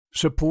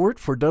Support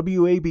for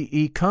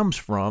WABE comes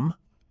from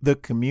the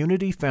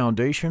Community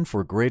Foundation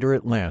for Greater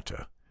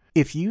Atlanta.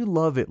 If you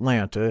love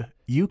Atlanta,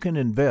 you can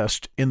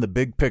invest in the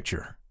big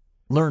picture.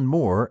 Learn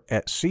more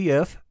at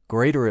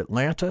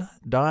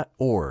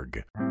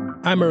cfgreateratlanta.org.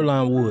 I'm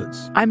Earlonne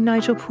Woods. I'm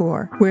Nigel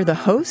Poor. We're the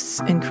hosts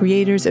and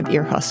creators of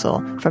Ear Hustle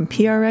from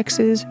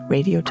PRX's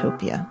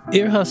Radiotopia.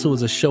 Ear Hustle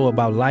is a show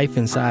about life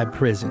inside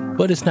prison,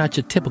 but it's not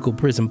your typical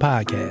prison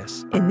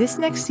podcast. In this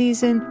next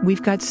season,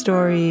 we've got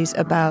stories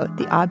about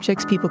the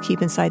objects people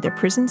keep inside their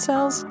prison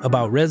cells,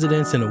 about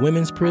residents in a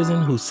women's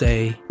prison who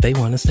say they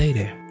want to stay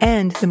there,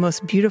 and the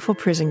most beautiful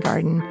prison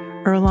garden.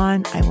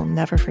 Earlonne, I will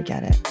never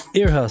forget it.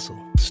 Ear Hustle.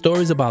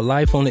 Stories about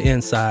life on the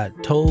inside,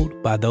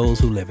 told by those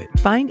who live it.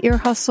 Find Ear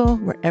Hustle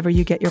wherever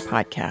you get your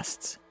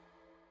podcasts.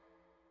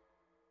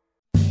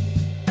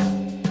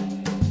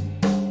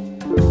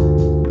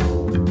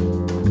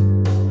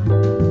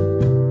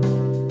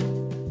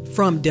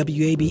 From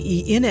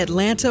WABE in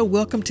Atlanta,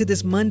 welcome to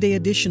this Monday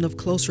edition of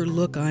Closer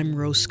Look. I'm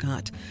Rose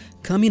Scott.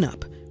 Coming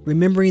up,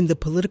 remembering the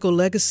political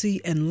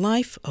legacy and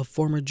life of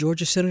former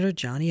Georgia Senator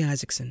Johnny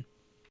Isakson.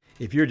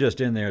 If you're just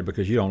in there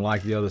because you don't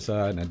like the other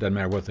side, and it doesn't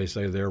matter what they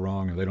say, they're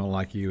wrong, and they don't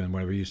like you, and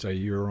whatever you say,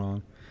 you're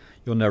wrong,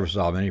 you'll never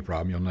solve any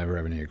problem. You'll never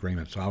have any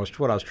agreement. So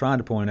what I was trying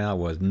to point out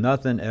was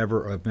nothing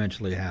ever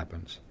eventually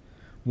happens,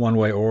 one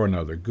way or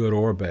another, good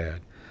or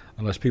bad,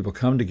 unless people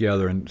come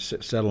together and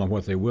settle on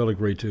what they will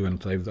agree to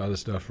and save the other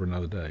stuff for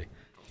another day.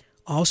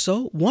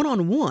 Also,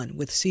 one-on-one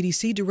with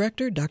CDC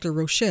Director Dr.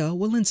 Rochelle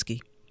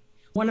Walensky.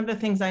 One of the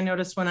things I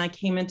noticed when I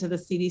came into the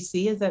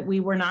CDC is that we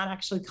were not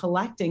actually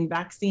collecting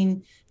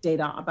vaccine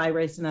data by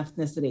race and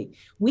ethnicity.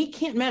 We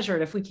can't measure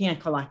it if we can't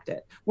collect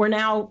it. We're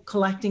now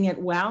collecting it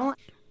well.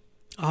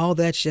 All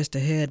that's just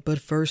ahead, but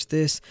first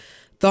this.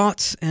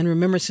 Thoughts and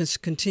remembrances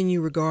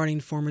continue regarding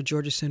former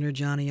Georgia Senator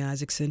Johnny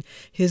Isakson.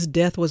 His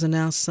death was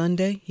announced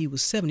Sunday. He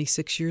was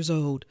 76 years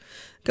old.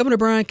 Governor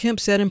Brian Kemp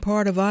said in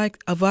part of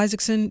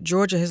Isakson,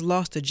 Georgia has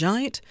lost a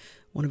giant,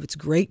 one of its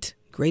greatest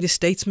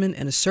statesmen,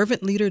 and a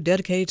servant leader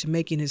dedicated to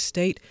making his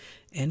state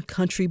and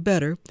country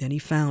better than he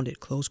found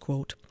it, close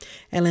quote.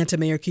 Atlanta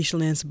Mayor Keisha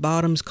Lance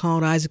Bottoms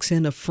called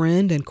Isakson a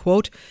friend and,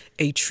 quote,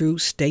 a true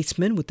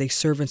statesman with a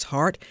servant's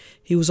heart.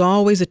 He was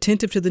always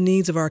attentive to the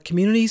needs of our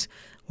communities.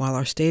 While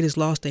our state has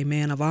lost a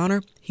man of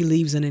honor, he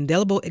leaves an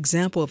indelible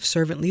example of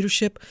servant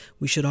leadership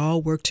we should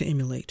all work to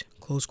emulate,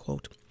 close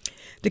quote.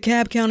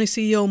 DeKalb County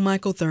CEO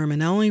Michael Thurman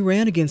not only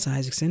ran against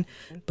Isakson,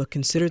 but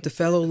considered the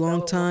fellow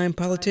longtime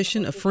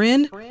politician a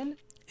friend.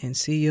 And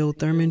CEO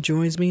Thurman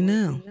joins me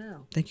now.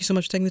 Thank you so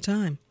much for taking the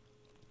time.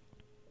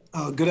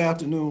 Good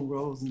afternoon,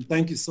 Rose, and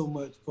thank you so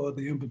much for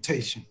the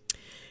invitation.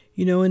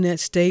 You know, in that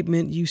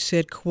statement, you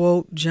said,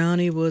 quote,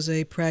 Johnny was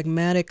a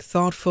pragmatic,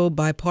 thoughtful,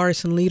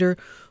 bipartisan leader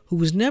who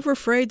was never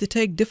afraid to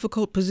take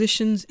difficult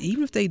positions,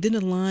 even if they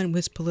didn't align with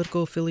his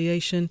political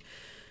affiliation.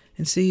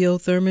 And CEO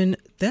Thurman,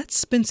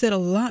 that's been said a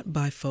lot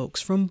by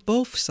folks from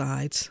both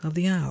sides of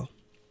the aisle.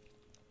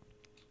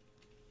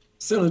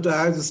 Senator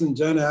Isakson,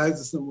 Johnny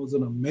Isakson, was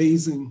an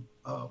amazing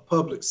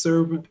public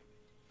servant,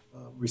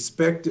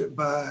 respected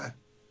by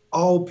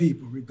all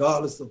people,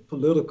 regardless of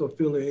political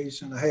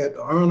affiliation. I had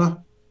the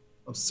honor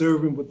of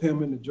serving with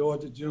him in the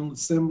Georgia General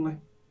Assembly,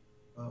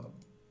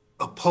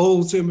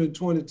 opposed him in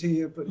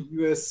 2010 for the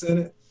U.S.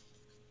 Senate.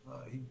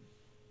 He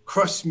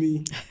crushed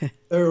me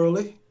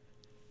thoroughly,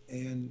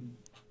 and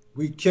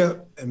we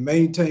kept and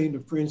maintained a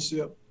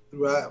friendship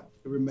throughout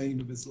the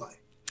remainder of his life.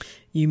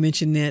 You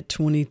mentioned that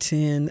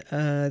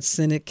 2010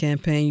 Senate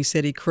campaign. You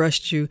said he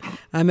crushed you.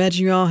 I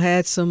imagine you all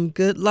had some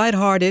good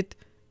lighthearted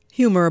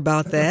humor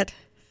about that.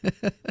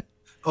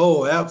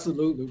 Oh,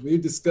 absolutely. We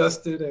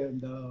discussed it,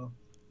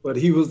 but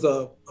he was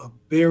a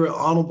very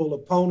honorable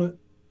opponent.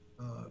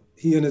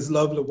 He and his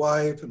lovely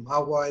wife and my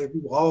wife,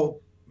 we all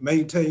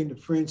maintained a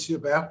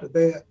friendship after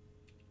that.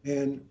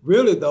 And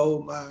really, though,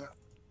 my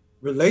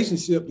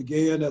relationship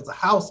began as a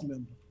House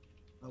member.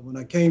 When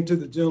I came to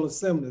the General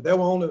Assembly, there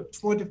were only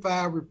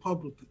 25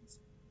 Republicans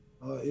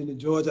in the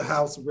Georgia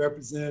House of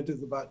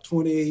Representatives, about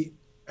 28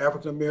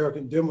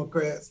 African-American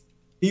Democrats.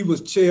 He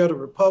was chair of the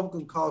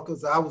Republican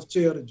caucus. I was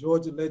chair of the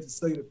Georgia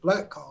Legislative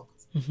Black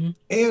Caucus. Mm-hmm.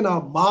 And I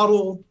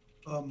modeled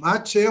my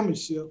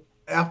chairmanship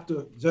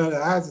after Johnny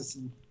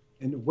Isakson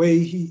and the way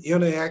he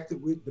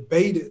interacted with,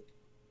 debated,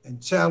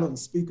 and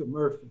challenged Speaker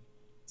Murphy.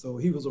 So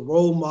he was a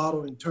role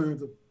model in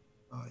terms of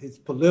his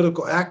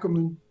political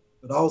acumen,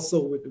 but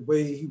also with the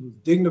way he was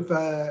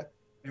dignified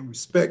and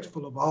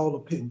respectful of all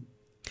opinions.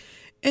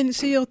 And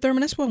CEO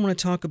Thurman, that's what I want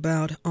to talk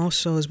about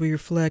also as we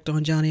reflect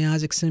on Johnny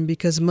Isakson,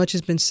 because much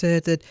has been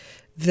said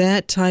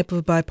that type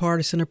of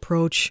bipartisan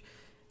approach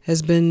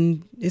it's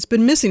been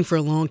missing for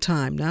a long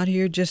time, not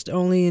here just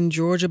only in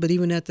Georgia, but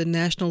even at the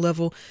national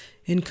level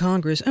in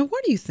Congress. And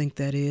why do you think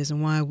that is,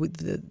 and why would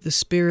the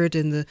spirit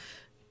and the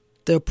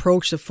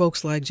approach that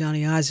folks like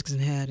Johnny Isakson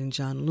had and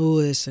John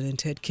Lewis and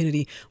Ted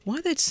Kennedy,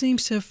 why that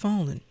seems to have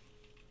fallen?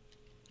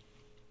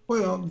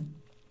 Well,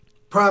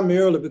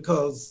 primarily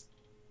because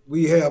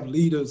we have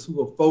leaders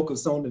who are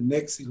focused on the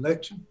next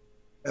election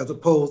as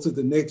opposed to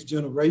the next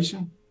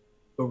generation.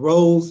 But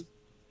Rose,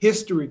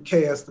 history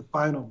cast the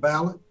final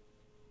ballot.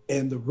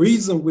 And the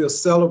reason we're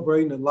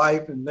celebrating the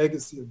life and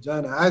legacy of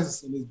Johnny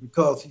Isakson is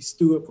because he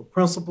stood for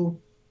principle.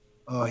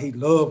 He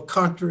loved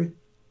country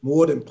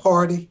more than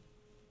party.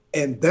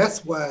 And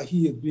that's why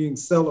he is being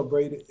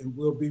celebrated and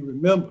will be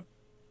remembered.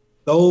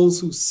 Those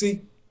who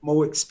seek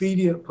more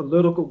expedient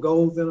political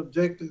goals and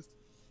objectives,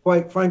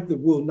 quite frankly,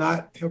 will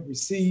not have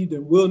received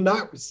and will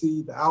not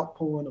receive the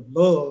outpouring of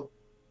love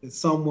that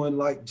someone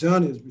like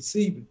Johnny is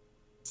receiving.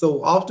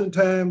 So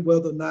oftentimes,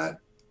 whether or not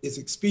it's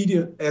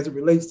expedient as it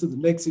relates to the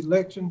next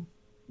election,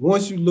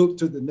 once you look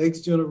to the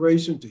next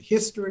generation, to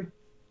history,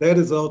 that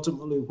is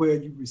ultimately where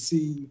you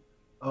receive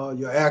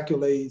your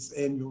accolades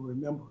and your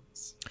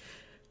remembrance.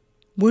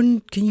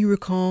 When can you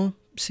recall,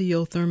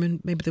 CEO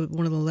Thurmond, maybe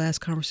one of the last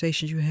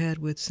conversations you had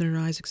with Senator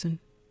Isakson?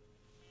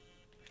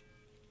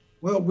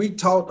 Well, we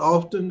talked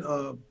often.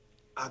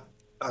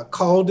 I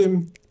called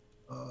him.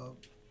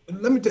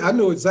 Let me tell you, I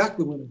know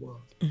exactly when it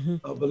was.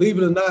 Mm-hmm. Believe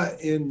it or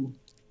not, in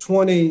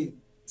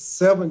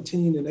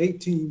 2017 and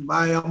 18,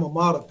 my alma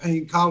mater,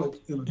 Payne College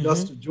in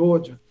Augusta, mm-hmm.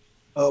 Georgia,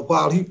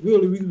 while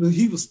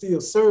he was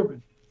still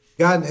serving,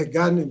 had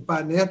gotten in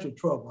financial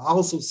trouble. I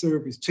also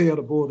served as chair of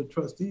the board of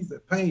trustees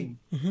at Payne.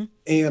 Mm-hmm.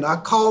 And I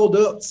called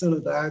up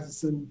Senator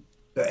Isakson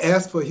to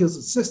ask for his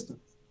assistance.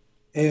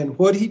 And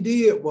what he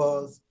did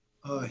was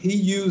he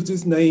used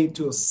his name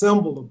to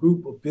assemble a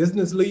group of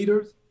business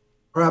leaders,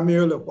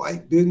 primarily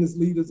white business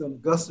leaders in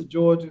Augusta,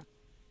 Georgia,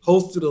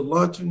 hosted a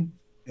luncheon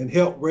and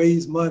helped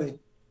raise money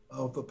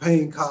for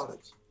Payne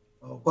College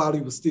while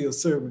he was still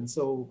serving.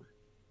 So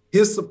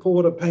his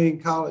support of Payne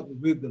College was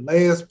really the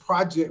last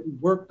project we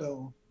worked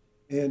on.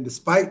 And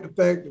despite the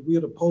fact that we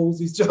had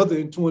opposed each other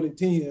in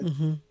 2010,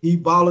 mm-hmm. he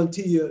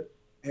volunteered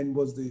and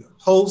was the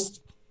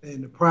host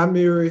and the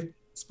primary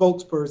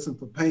spokesperson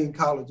for Payne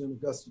College in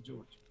Augusta,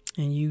 Georgia.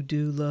 And you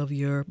do love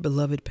your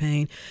beloved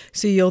Payne.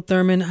 CEO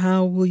Thurmond,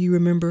 how will you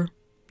remember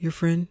your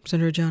friend,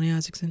 Senator Johnny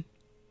Isakson?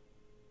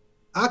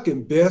 I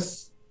can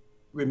best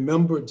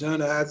remember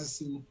Johnny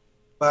Isakson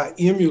by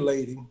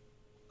emulating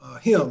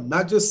him,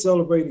 not just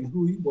celebrating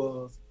who he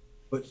was,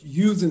 but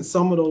using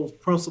some of those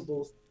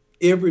principles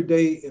every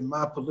day in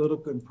my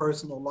political and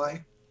personal life,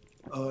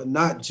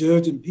 not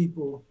judging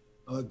people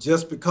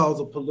just because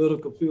of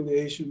political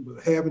affiliation,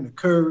 but having the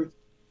courage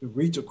to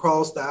reach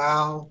across the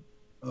aisle,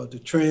 to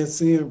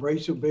transcend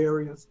racial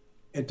barriers,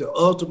 and to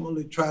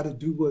ultimately try to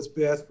do what's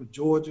best for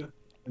Georgia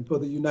and for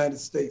the United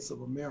States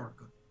of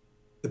America.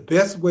 The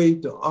best way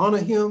to honor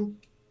him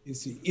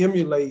is to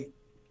emulate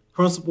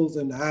principles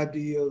and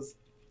ideas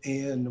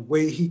and the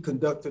way he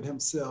conducted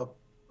himself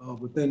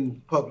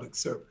within public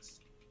service.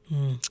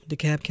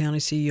 DeKalb County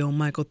CEO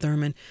Michael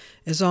Thurmond,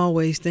 as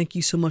always, thank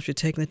you so much for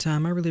taking the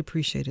time. I really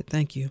appreciate it.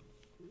 Thank you.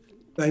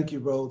 Thank you,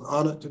 Rose.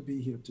 Honored to be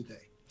here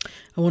today.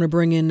 I want to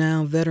bring in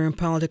now veteran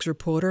politics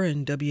reporter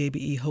and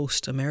WABE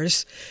host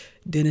emeritus,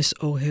 Dennis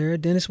O'Hara.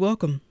 Dennis,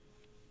 welcome.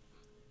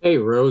 Hey,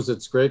 Rose.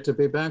 It's great to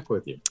be back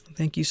with you.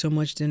 Thank you so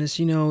much, Dennis.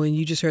 You know, and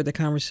you just heard the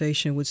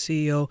conversation with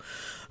CEO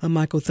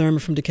Michael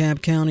Thurmond from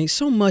DeKalb County.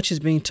 So much is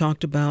being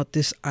talked about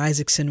this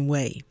Isakson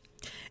way.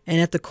 And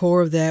at the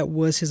core of that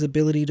was his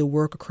ability to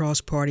work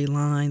across party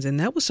lines. And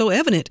that was so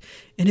evident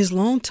in his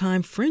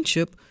longtime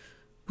friendship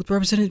with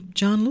Representative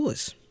John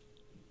Lewis.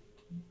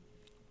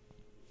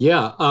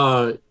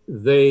 Yeah,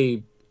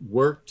 they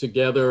worked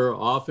together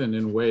often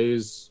in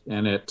ways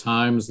and at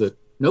times that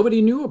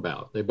nobody knew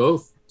about. They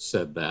both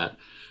said that.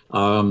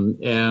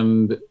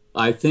 And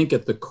I think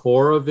at the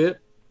core of it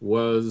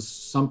was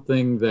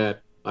something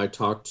that I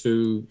talked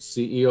to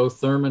CEO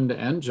Thurmond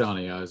and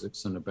Johnny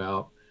Isakson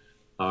about.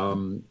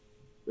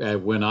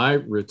 When I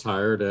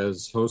retired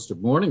as host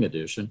of Morning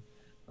Edition,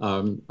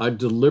 I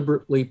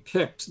deliberately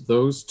picked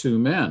those two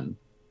men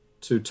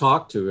to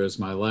talk to as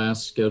my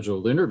last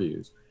scheduled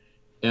interviews.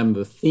 And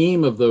the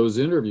theme of those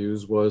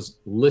interviews was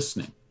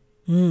listening.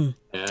 And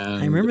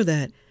I remember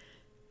that.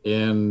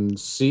 And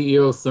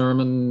CEO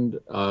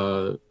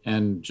Thurmond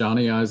and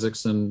Johnny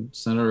Isakson,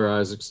 Senator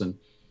Isakson,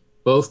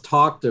 both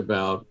talked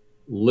about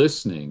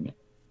listening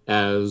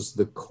as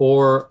the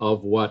core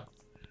of what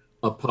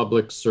a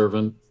public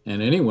servant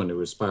and anyone who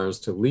aspires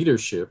to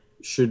leadership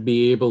should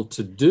be able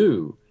to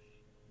do.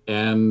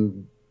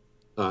 And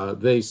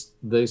they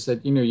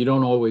said, you know, you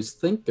don't always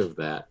think of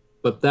that,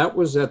 but that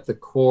was at the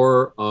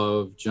core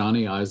of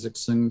Johnny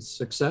Isakson's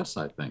success,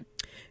 I think.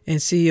 And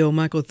CEO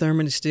Michael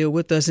Thurmond is still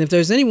with us. And if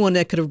there's anyone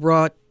that could have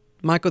brought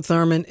Michael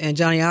Thurmond and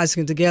Johnny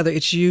Isakson together,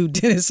 it's you,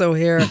 Dennis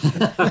O'Hara.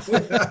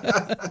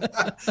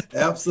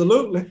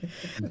 Absolutely.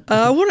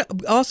 I want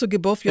to also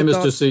get both your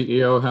thoughts. Mr.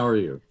 CEO, how are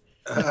you?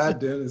 Hi,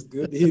 Dennis.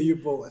 Good to hear your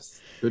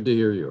voice. Good to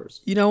hear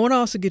yours. You know, I want to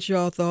also get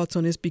your thoughts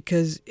on this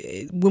because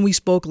when we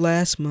spoke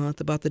last month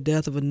about the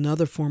death of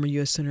another former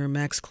U.S. Senator,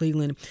 Max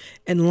Cleland,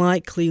 and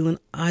like Cleland,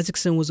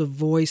 Isakson was a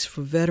voice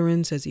for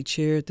veterans as he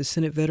chaired the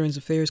Senate Veterans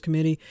Affairs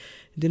Committee.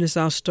 Dennis,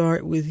 I'll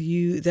start with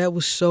you. That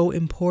was so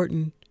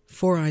important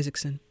for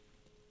Isakson.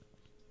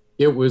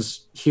 It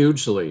was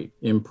hugely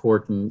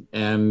important,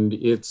 and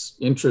it's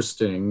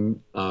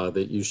interesting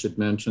that you should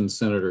mention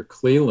Senator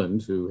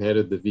Cleland, who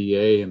headed the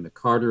VA in the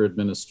Carter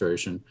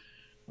administration,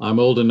 I'm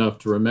old enough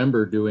to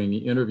remember doing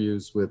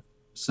interviews with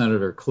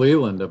Senator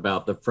Cleland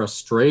about the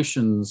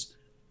frustrations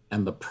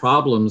and the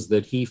problems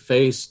that he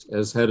faced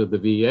as head of the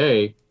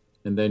VA.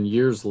 And then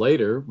years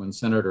later, when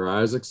Senator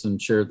Isaacson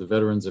chaired the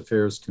Veterans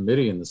Affairs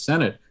Committee in the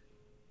Senate,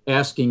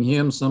 asking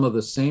him some of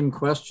the same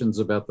questions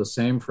about the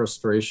same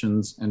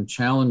frustrations and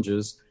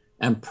challenges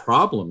and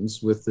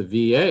problems with the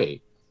VA.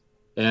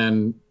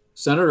 And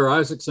Senator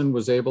Isaacson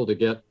was able to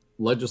get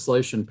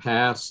legislation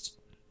passed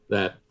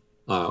that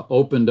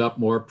opened up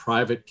more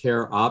private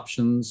care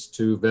options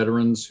to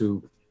veterans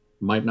who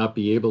might not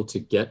be able to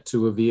get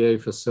to a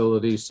VA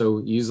facility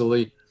so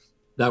easily.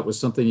 That was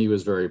something he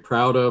was very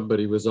proud of, but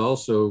he was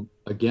also,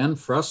 again,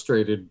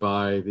 frustrated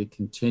by the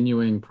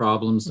continuing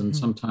problems and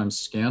sometimes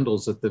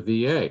scandals at the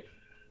VA.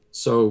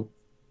 So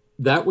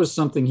that was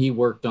something he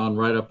worked on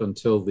right up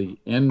until the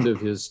end of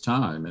his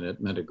time, and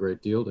it meant a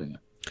great deal to him.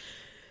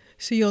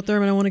 CEO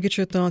Thurman, I want to get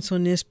your thoughts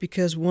on this,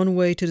 because one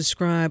way to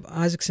describe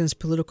Isaacson's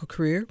political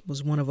career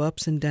was one of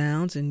ups and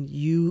downs, and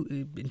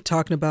you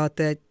talking about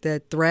that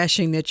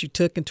thrashing that you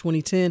took in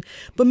 2010.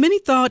 But many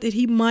thought that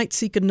he might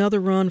seek another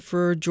run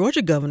for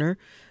Georgia governor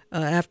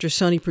after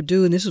Sonny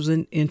Perdue, and this was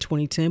in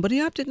 2010, but he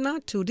opted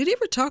not to. Did he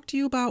ever talk to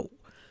you about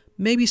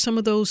maybe some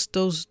of those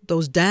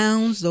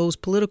downs, those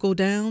political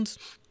downs?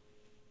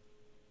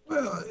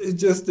 Well, it's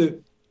just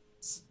that,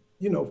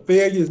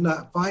 failure is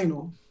not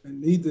final, and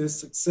neither is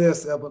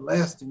success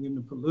everlasting in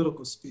the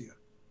political sphere.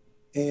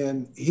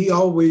 And he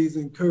always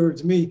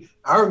encouraged me.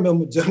 I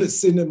remember Johnny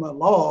sitting in my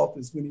law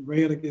office when he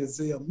ran against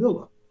Zell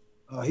Miller.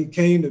 He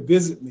came to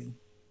visit me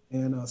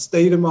and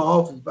stayed in my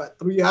office about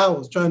 3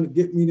 hours trying to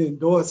get me to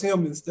endorse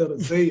him instead of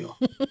Zell.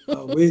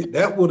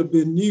 That would have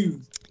been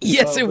news.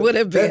 Yes, it would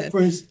have been.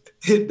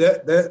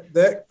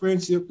 That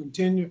friendship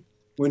continued.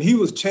 When he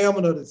was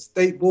chairman of the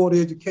State Board of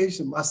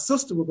Education, my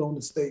sister was on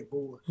the state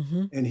board.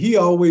 And he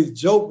always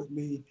joked with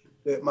me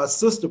that my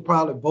sister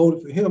probably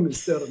voted for him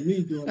instead of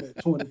me during that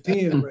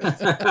 2010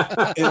 race.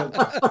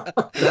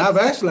 And I've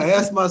actually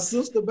asked my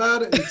sister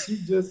about it, and she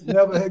just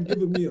never had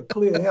given me a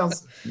clear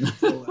answer.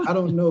 So I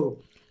don't know.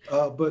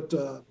 But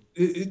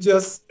it's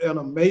just an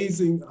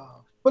amazing,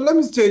 but let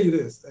me tell you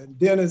this, and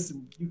Dennis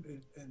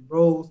and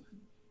Rose,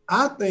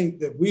 I think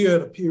that we are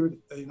at a period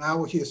in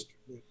our history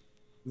with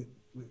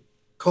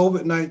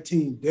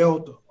COVID-19,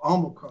 Delta,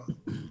 Omicron.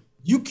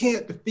 You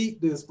can't defeat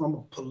this from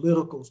a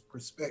political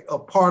perspective, a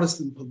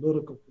partisan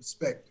political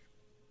perspective.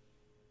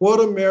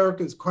 What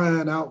America is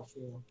crying out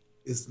for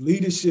is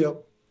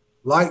leadership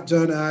like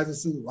Johnny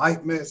Isaacson,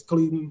 like Max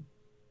Cleveland,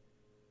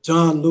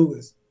 John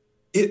Lewis.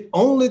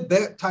 Only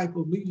that type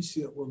of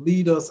leadership will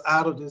lead us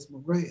out of this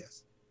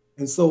morass.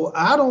 And so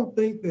I don't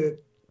think that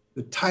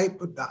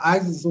the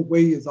Isaacson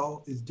way is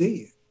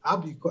dead. I'll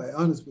be quite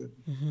honest with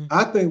you.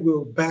 I think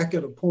we're back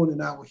at a point in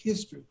our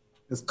history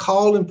that's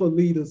calling for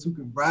leaders who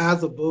can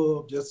rise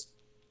above just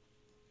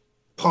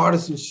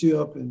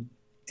partisanship and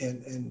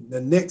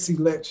the next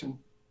election,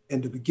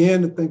 and to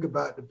begin to think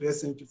about the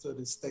best interests of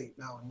the state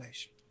and our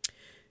nation.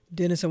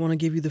 Dennis, I want to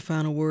give you the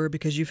final word,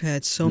 because you've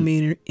had so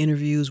many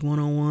interviews,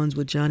 one-on-ones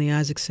with Johnny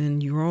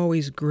Isaacson. You're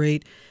always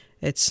great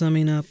at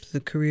summing up the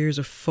careers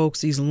of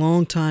folks, these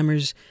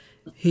long-timers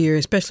here,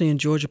 especially in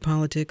Georgia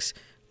politics.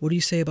 What do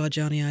you say about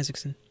Johnny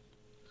Isaacson?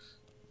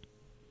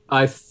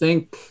 I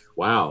think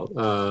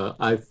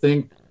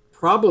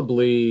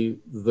probably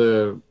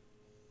the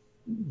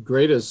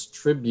greatest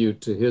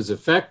tribute to his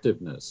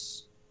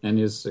effectiveness and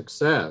his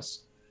success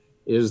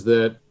is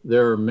that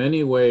there are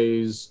many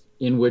ways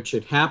in which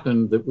it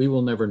happened that we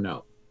will never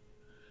know.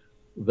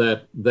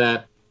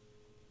 That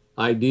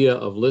idea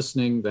of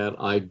listening, that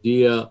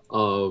idea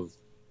of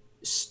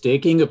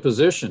staking a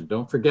position.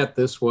 Don't forget,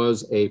 this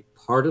was a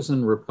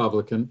partisan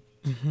Republican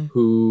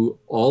who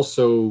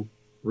also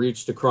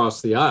reached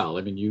across the aisle.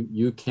 I mean,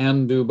 you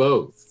can do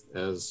both,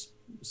 as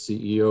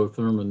CEO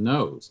Thurman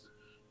knows.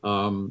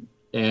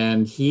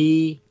 And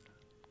he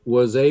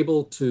was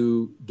able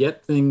to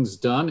get things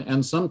done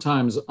and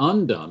sometimes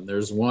undone.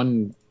 There's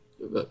one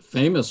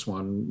famous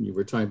one, you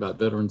were talking about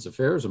Veterans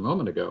Affairs a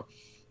moment ago,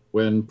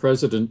 when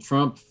President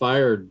Trump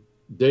fired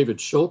David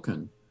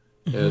Shulkin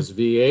as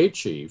VA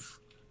chief.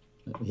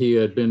 He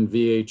had been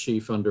VA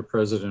chief under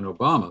President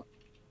Obama.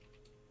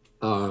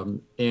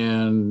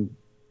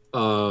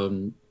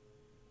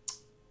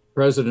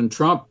 President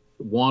Trump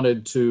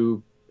wanted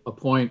to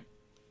appoint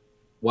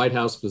White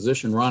House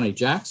physician Ronnie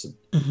Jackson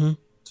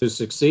to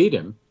succeed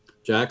him.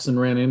 Jackson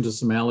ran into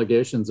some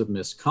allegations of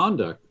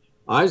misconduct.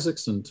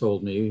 Isaacson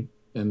told me,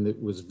 and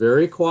it was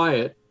very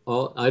quiet.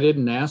 I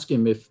didn't ask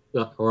him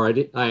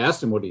I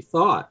asked him what he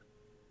thought.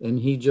 And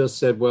he just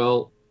said,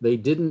 well, they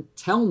didn't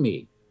tell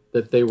me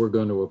that they were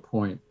going to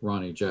appoint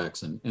Ronnie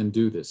Jackson and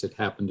do this. It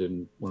happened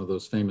in one of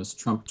those famous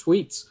Trump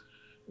tweets.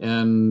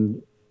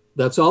 And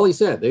that's all he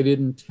said. They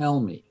didn't tell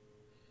me.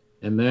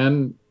 And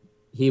then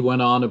he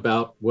went on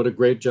about what a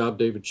great job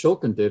David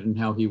Shulkin did and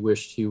how he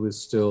wished he was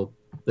still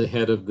the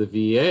head of the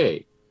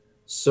VA.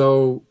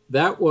 So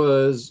that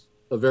was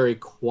a very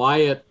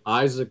quiet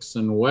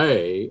Isaacson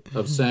way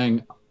of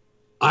saying,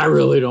 I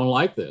really don't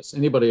like this.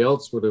 Anybody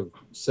else would have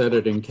said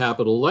it in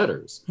capital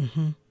letters.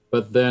 Mm-hmm.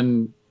 But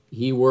then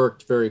he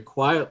worked very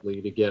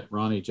quietly to get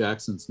Ronnie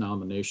Jackson's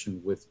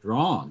nomination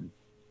withdrawn.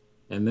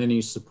 And then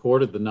he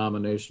supported the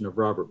nomination of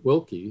Robert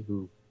Wilkie,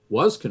 who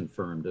was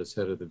confirmed as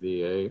head of the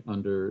VA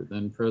under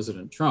then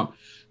President Trump.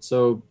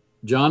 So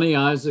Johnny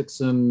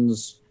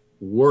Isakson's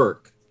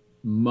work,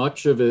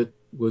 much of it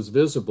was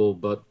visible,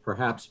 but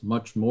perhaps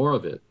much more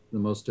of it, the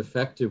most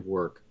effective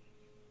work,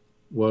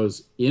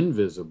 was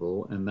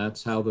invisible. And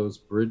that's how those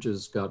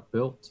bridges got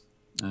built.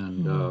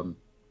 And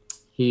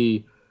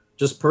he,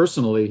 just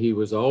personally, he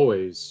was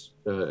always,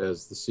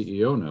 as the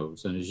CEO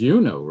knows, and as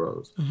you know,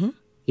 Rose,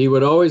 he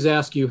would always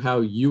ask you how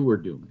you were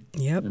doing.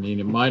 Yep. I mean,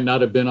 it might not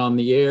have been on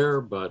the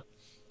air, but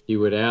he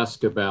would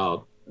ask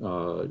about,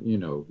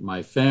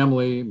 my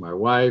family, my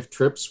wife,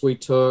 trips we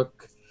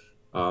took,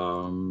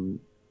 and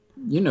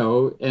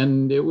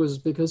it was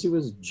because he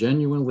was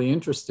genuinely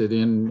interested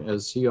in,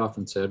 as he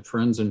often said,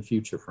 friends and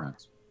future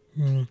friends.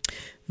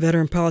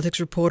 Veteran politics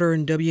reporter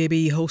and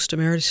WABE host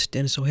emeritus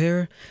Dennis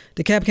O'Hara,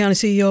 DeKalb County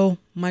CEO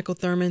Michael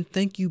Thurmond,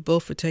 thank you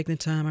both for taking the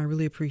time. I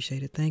really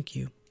appreciate it. Thank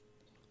you.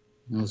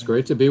 It was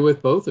great to be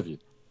with both of you.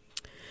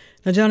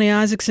 Now, Johnny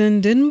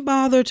Isakson didn't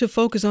bother to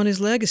focus on his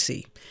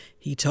legacy.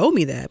 He told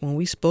me that when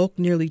we spoke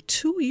nearly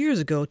 2 years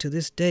ago to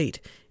this date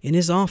in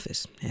his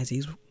office as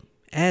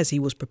he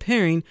was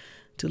preparing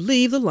to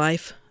leave the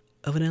life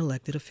of an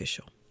elected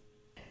official.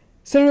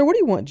 Senator, what do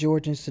you want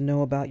Georgians to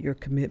know about your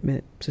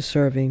commitment to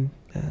serving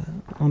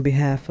on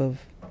behalf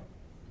of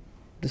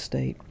the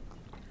state?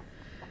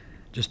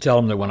 Just tell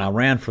them that when I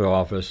ran for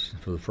office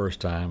for the first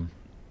time,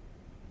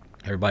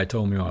 everybody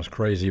told me I was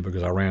crazy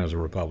because I ran as a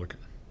Republican.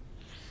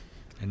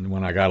 And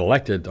when I got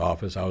elected to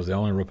office, I was the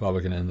only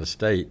Republican in the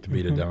state to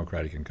beat a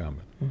Democratic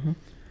incumbent.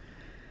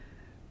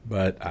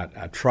 But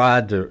I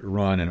tried to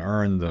run and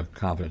earn the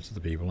confidence of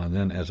the people, and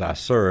then as I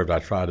served, I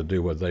tried to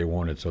do what they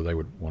wanted so they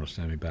would want to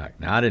send me back.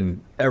 Now, I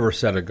didn't ever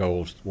set a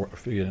goal to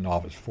get in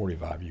office for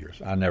 45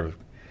 years. I never.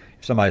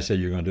 If somebody said,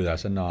 you're going to do that, I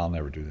said, no, I'll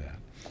never do that.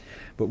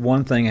 But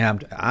one thing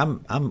happened.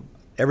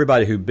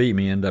 Everybody who beat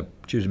me ended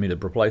up choosing me to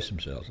replace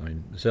themselves. I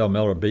mean, Zell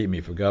Miller beat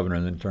me for governor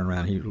and then turned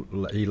around.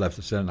 He left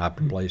the Senate and I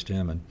replaced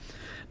him. And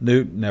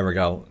Newt never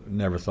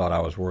thought I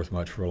was worth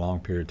much for a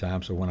long period of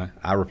time. So when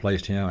I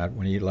replaced him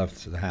when he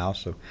left the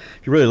House. So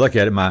if you really look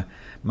at it,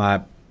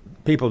 my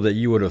people that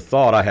you would have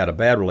thought I had a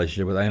bad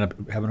relationship with, I ended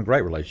up having a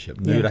great relationship.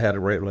 Yeah. Newt, I had a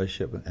great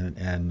relationship with,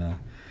 and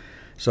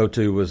so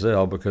too was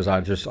Zell, because I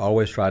just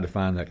always tried to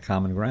find that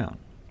common ground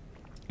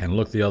and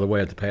look the other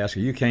way at the past.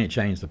 You can't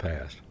change the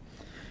past.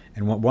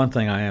 And one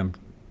thing I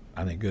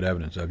think, good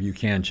evidence of, you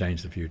can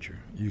change the future.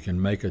 You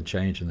can make a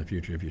change in the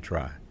future if you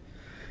try.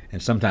 And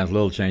sometimes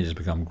little changes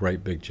become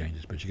great big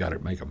changes, but you got to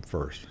make them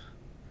first,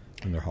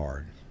 and they're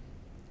hard.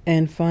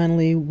 And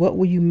finally, what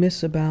will you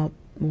miss about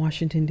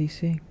Washington,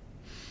 D.C.?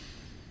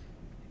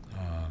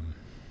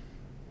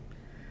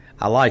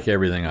 I like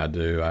everything I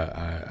do.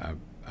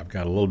 I've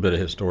got a little bit of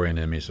historian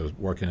in me, so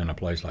working in a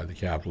place like the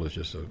Capitol is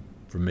just,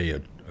 for me,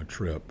 a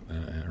trip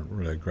and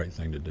really a great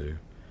thing to do.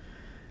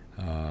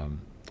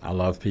 I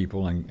love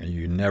people, and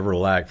you never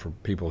lack for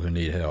people who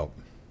need help.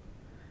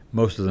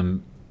 Most of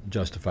them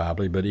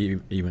justifiably, but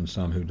even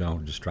some who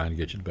don't, just trying to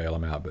get you to bail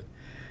them out. But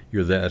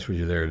that's what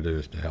you're there to do,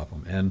 is to help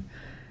them. And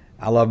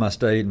I love my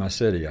state and my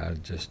city.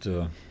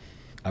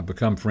 I've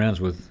become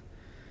friends with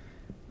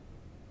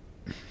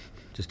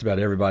just about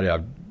everybody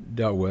I've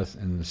dealt with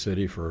in the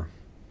city for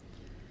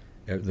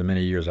the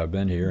many years I've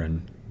been here,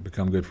 and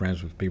become good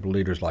friends with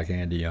leaders like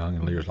Andy Young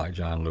and leaders like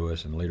John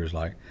Lewis and leaders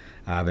like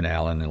Ivan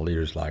Allen and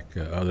leaders like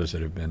others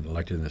that have been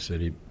elected in the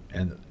city,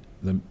 and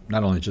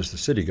not only just the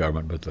city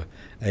government, but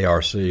the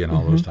ARC and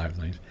all those type of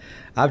things.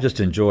 I've just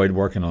enjoyed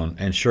working on,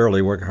 and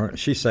Shirley,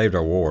 she saved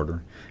our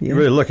water. Yeah. You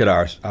really look at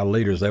our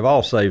leaders, they've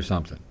all saved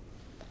something.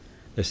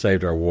 They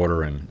saved our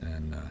water,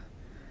 and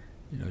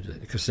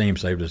Kasim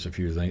saved us a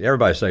few things.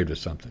 Everybody saved us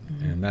something,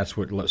 and that's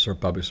what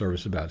public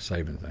service is about,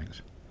 saving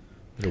things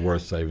that are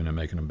worth saving and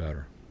making them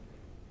better.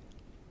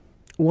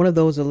 One of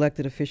those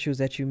elected officials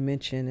that you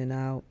mentioned, and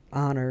I'll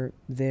honor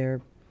their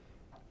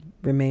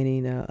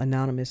remaining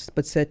anonymous,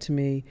 but said to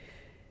me,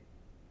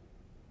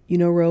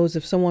 Rose,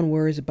 if someone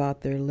worries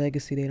about their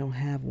legacy, they don't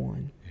have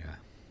one. Yeah.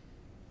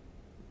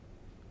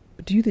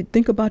 But do you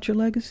think about your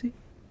legacy?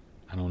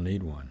 I don't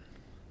need one.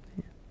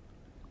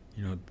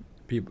 Yeah.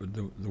 People.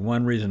 The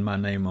one reason my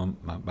name on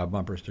my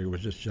bumper sticker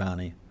was just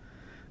Johnny,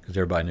 because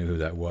everybody knew who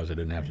that was. I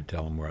didn't have to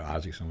tell them where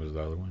Isaacson was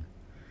the other one.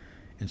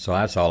 And so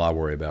that's all I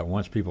worry about.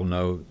 Once people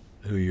know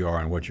who you are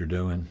and what you're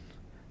doing,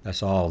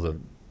 that's all.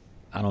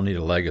 I don't need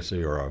a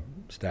legacy or a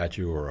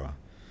statue or a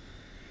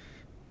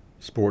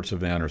sports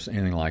event or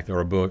anything like that, or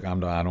a book. I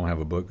don't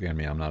have a book in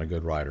me. I'm not a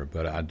good writer,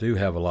 but I do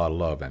have a lot of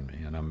love in me,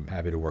 and I'm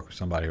happy to work with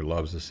somebody who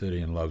loves the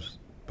city and loves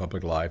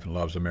public life and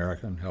loves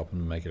America and helping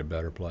to make it a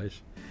better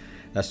place.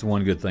 That's the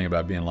one good thing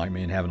about being like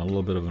me and having a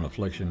little bit of an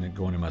affliction and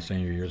going in my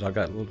senior years. I've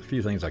got a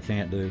few things I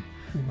can't do.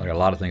 I got a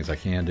lot of things I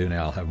can do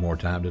now. I'll have more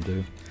time to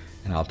do,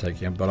 and I'll take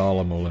them. But all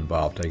of them will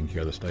involve taking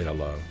care of the state I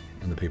love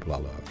and the people I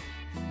love.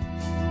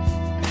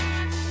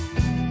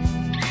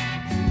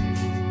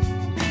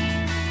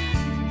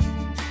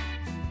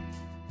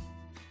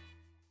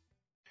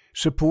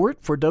 Support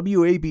for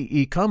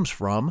WABE comes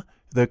from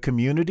the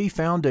Community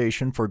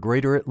Foundation for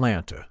Greater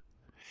Atlanta.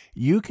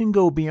 You can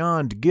go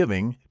beyond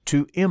giving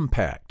to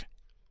impact.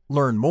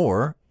 Learn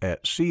more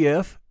at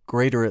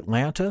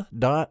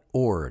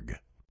cfgreateratlanta.org.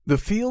 The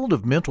field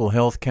of mental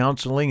health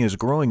counseling is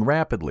growing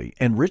rapidly,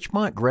 and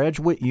Richmont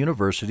Graduate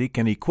University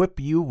can equip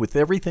you with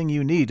everything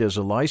you need as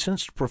a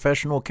licensed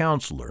professional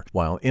counselor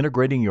while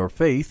integrating your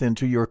faith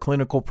into your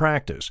clinical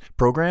practice.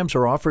 Programs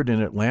are offered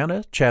in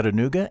Atlanta,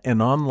 Chattanooga,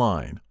 and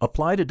online.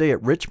 Apply today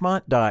at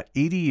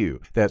richmont.edu.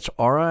 That's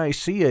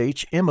richmont.edu.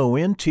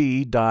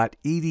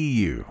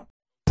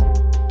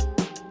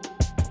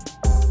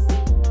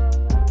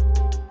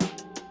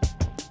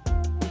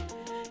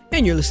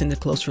 And you're listening to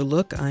Closer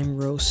Look. I'm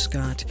Rose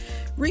Scott.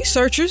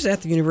 Researchers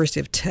at the University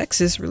of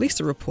Texas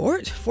released a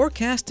report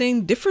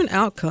forecasting different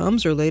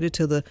outcomes related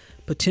to the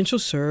potential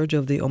surge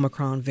of the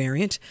Omicron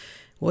variant.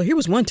 Well, here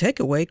was one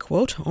takeaway,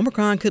 quote,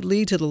 Omicron could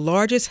lead to the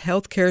largest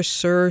healthcare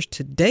surge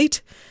to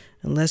date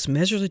unless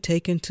measures are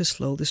taken to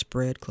slow the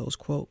spread, close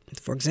quote.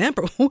 For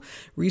example,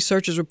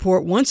 researchers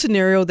report one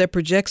scenario that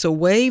projects a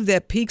wave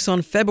that peaks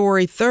on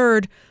February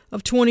 3rd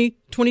of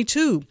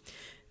 2022.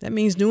 That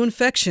means new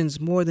infections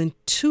more than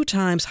 2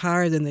 times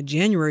higher than the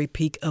January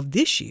peak of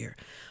this year.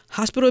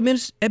 Hospital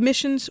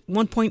admissions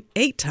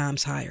 1.8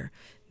 times higher.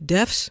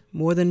 Deaths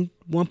more than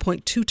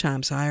 1.2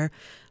 times higher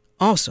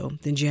also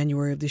than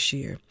January of this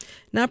year.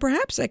 Now,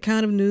 perhaps that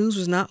kind of news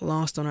was not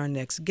lost on our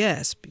next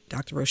guest.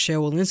 Dr.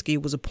 Rochelle Walensky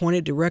was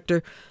appointed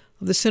director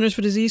of the Centers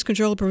for Disease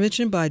Control and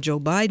Prevention by Joe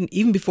Biden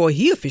even before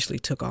he officially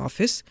took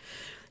office.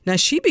 Now,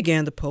 she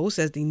began the post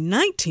as the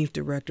 19th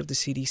director of the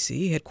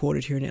CDC,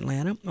 headquartered here in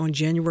Atlanta, on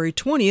January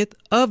 20th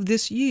of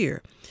this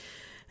year.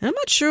 And I'm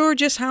not sure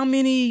just how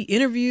many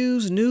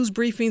interviews, news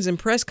briefings, and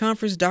press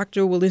conferences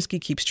Dr. Walensky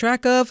keeps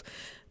track of,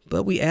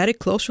 but we added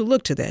Closer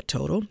Look to that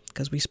total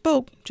because we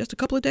spoke just a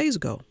couple of days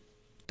ago.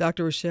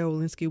 Dr. Rochelle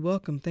Walensky,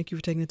 welcome. Thank you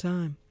for taking the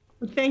time.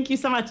 Thank you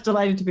so much.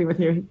 Delighted to be with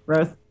you,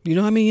 Rose. You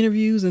know how many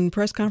interviews and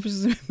press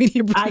conferences and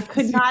media briefings? I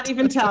could not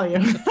even tell you.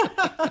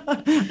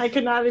 I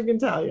could not even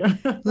tell you.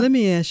 Let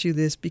me ask you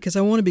this, because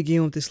I want to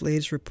begin with this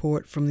latest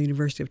report from the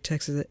University of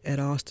Texas at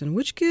Austin,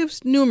 which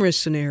gives numerous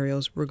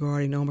scenarios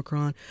regarding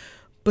Omicron.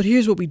 But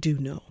here's what we do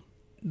know.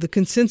 The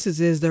consensus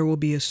is there will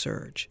be a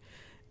surge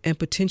and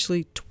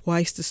potentially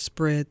twice the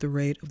spread the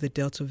rate of the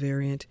Delta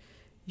variant.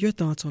 Your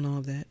thoughts on all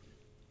of that?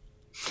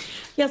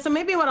 Yeah, so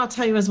maybe what I'll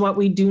tell you is what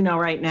we do know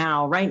right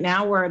now. Right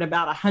now, we're at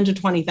about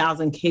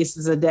 120,000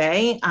 cases a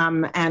day,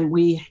 and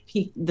we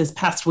peaked this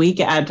past week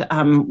at,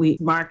 we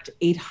marked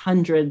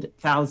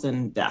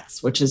 800,000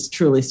 deaths, which is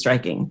truly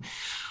striking.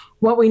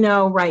 What we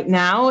know right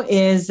now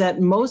is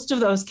that most of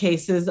those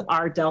cases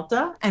are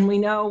Delta, and we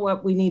know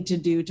what we need to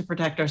do to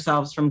protect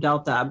ourselves from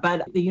Delta.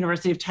 But the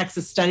University of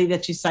Texas study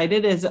that you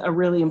cited is a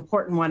really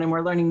important one, and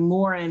we're learning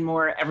more and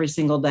more every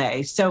single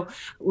day. So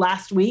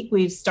last week,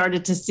 we've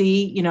started to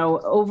see,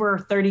 over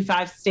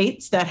 35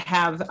 states that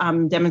have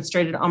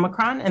demonstrated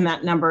Omicron, and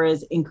that number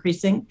is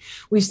increasing.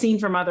 We've seen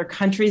from other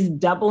countries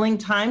doubling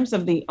times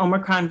of the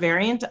Omicron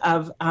variant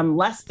of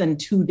less than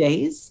 2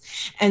 days.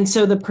 And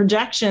so the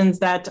projections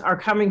that are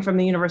coming from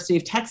the University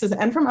of Texas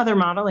and from other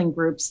modeling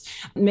groups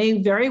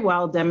may very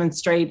well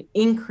demonstrate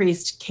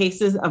increased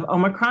cases of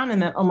Omicron, and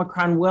that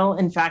Omicron will,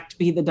 in fact,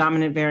 be the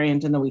dominant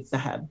variant in the weeks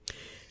ahead.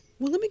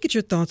 Well, let me get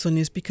your thoughts on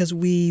this, because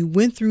we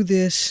went through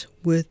this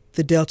with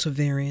the Delta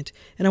variant,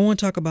 and I want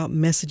to talk about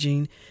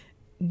messaging.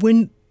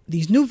 When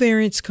these new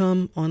variants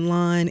come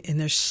online, and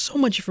there's so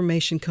much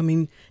information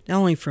coming not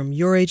only from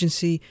your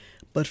agency,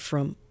 but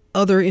from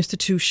other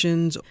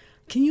institutions,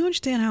 can you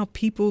understand how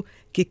people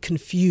get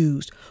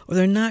confused, or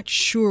they're not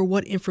sure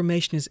what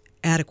information is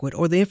adequate,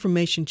 or the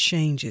information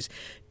changes?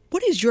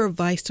 What is your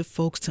advice to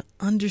folks to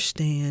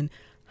understand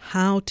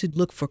how to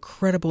look for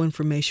credible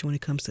information when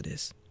it comes to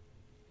this?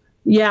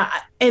 Yeah,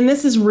 and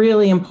this is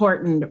really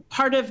important.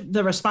 Part of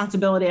the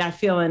responsibility I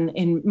feel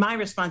in my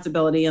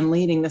responsibility in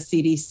leading the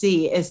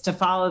CDC is to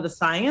follow the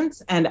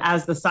science, and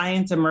as the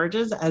science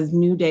emerges, as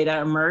new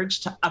data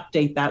emerge, to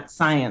update that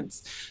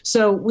science.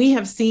 So we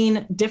have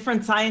seen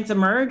different science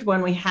emerge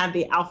when we had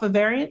the Alpha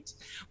variant,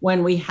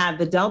 when we had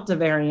the Delta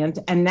variant,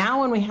 and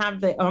now when we have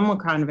the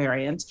Omicron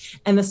variant.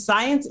 And the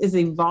science is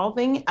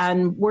evolving,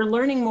 and we're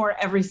learning more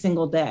every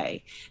single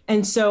day.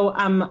 And so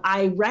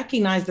I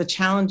recognize the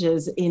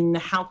challenges in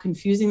how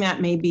confusing that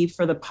may be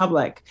for the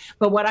public.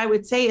 But what I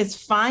would say is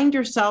find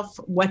yourself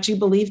what you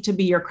believe to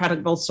be your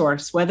credible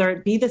source, whether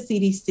it be the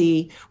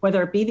CDC,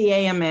 whether it be the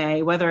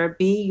AMA, whether it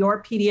be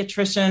your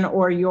pediatrician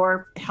or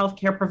your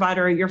healthcare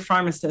provider or your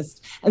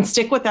pharmacist, and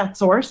stick with that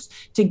source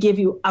to give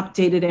you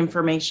updated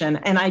information.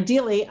 And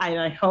ideally,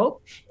 I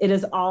hope it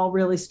is all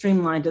really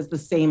streamlined as the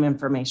same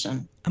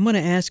information. I'm going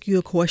to ask you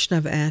a question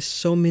I've asked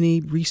so many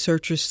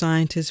researchers,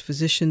 scientists,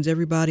 physicians,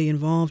 everybody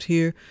involved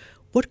here.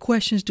 What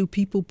questions do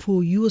people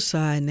pull you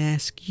aside and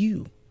ask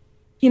you?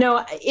 You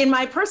know, in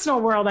my personal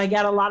world, I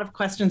get a lot of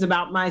questions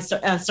about my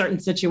certain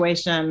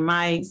situation.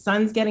 My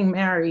son's getting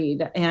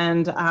married,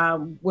 and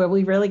were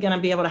we really going to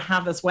be able to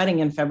have this wedding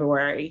in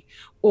February?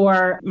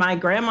 Or my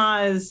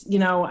grandma is, you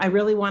know, I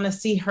really want to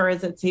see her.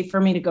 Is it safe for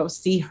me to go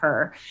see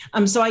her?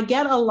 So I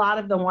get a lot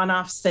of the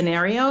one-off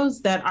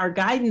scenarios that our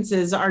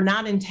guidances are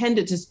not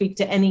intended to speak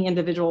to any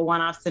individual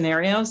one-off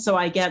scenario. So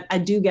I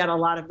do get a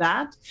lot of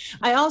that.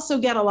 I also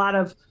get a lot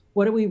of,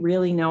 what do we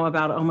really know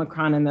about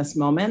Omicron in this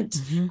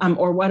moment?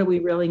 Or what do we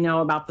really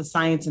know about the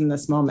science in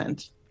this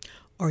moment?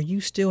 Are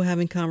you still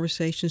having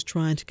conversations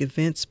trying to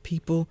convince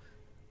people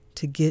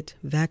to get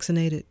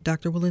vaccinated,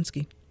 Dr.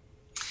 Walensky?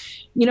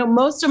 You know,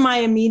 most of my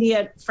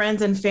immediate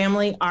friends and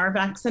family are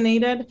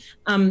vaccinated,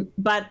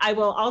 but I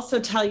will also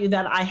tell you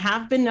that I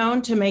have been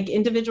known to make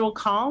individual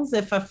calls.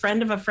 If a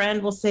friend of a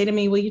friend will say to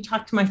me, will you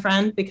talk to my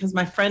friend because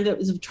my friend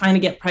is trying to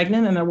get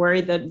pregnant and they're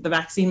worried that the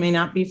vaccine may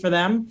not be for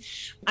them,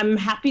 I'm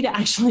happy to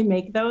actually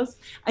make those.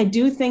 I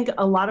do think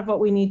a lot of what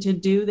we need to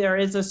do, there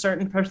is a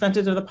certain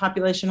percentage of the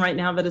population right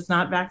now that is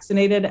not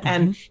vaccinated,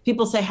 and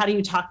people say, how do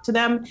you talk to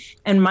them?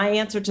 And my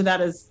answer to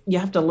that is, you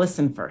have to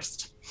listen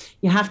first.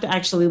 You have to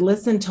actually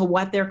listen to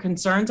what their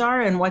concerns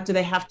are and what do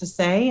they have to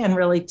say, and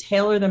really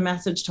tailor the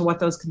message to what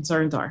those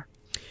concerns are.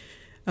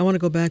 I want to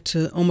go back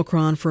to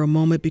Omicron for a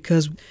moment,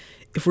 because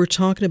if we're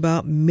talking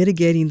about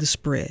mitigating the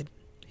spread,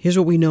 here's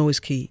what we know is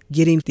key: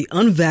 getting the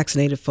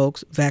unvaccinated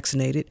folks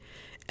vaccinated,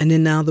 and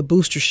then now the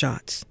booster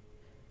shots.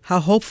 How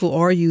hopeful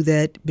are you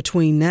that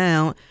between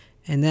now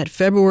and that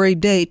February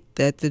date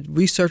that the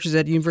researchers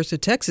at the University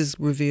of Texas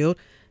revealed,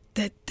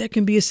 that there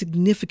can be a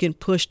significant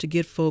push to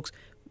get folks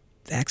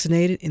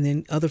vaccinated and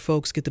then other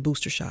folks get the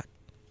booster shot?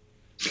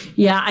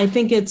 Yeah, I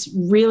think it's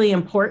really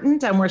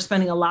important, and we're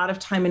spending a lot of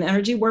time and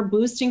energy. We're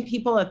boosting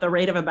people at the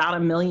rate of about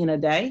 1 million a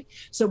day.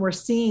 So we're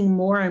seeing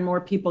more and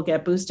more people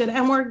get boosted,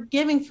 and we're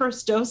giving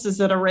first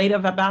doses at a rate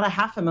of about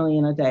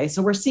 500,000 a day.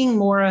 So we're seeing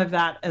more of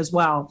that as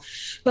well.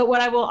 But what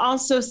I will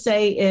also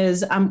say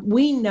is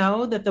we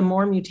know that the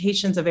more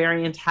mutations a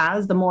variant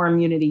has, the more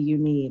immunity you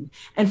need.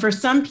 And for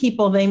some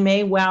people, they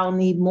may well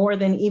need more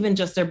than even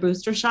just their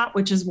booster shot,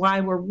 which is why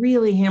we're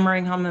really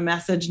hammering home the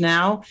message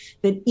now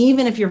that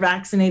even if you're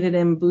vaccinated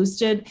and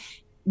boosted,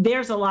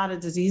 there's a lot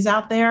of disease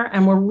out there,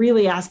 and we're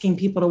really asking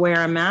people to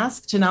wear a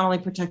mask to not only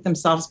protect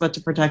themselves but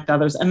to protect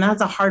others, and that's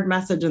a hard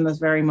message in this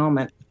very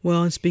moment.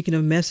 Well, and speaking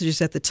of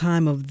messages, at the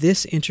time of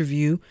this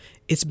interview,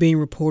 it's being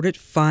reported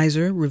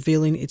Pfizer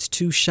revealing its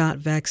 2-shot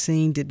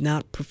vaccine did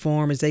not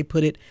perform, as they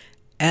put it,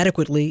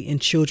 adequately in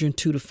children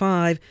 2 to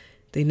 5.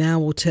 They now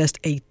will test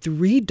a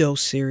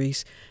 3-dose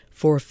series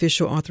for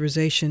official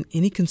authorization.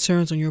 Any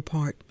concerns on your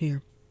part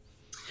here?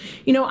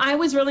 You know, I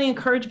was really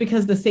encouraged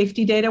because the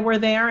safety data were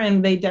there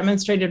and they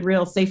demonstrated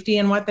real safety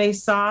in what they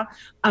saw.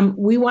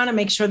 We want to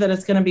make sure that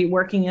it's going to be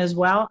working as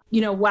well.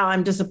 You know, while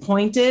I'm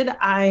disappointed,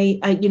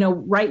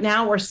 right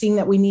now we're seeing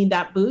that we need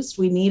that boost.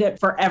 We need it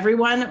for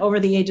everyone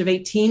over the age of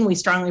 18. We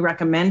strongly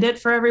recommend it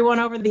for everyone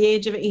over the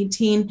age of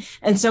 18.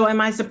 And so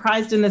am I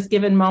surprised in this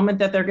given moment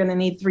that they're going to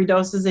need 3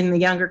 doses in the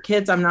younger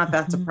kids? I'm not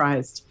that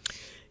surprised.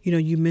 You know,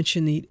 you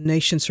mentioned the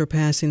nation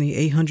surpassing the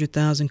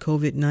 800,000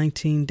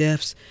 COVID-19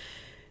 deaths.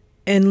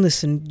 And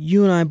listen,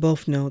 you and I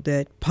both know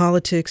that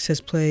politics has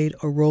played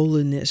a role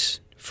in this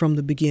from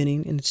the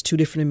beginning, and it's 2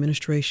 different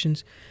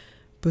administrations.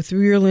 But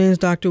through your lens,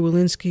 Dr.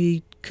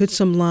 Walensky, could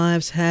some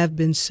lives have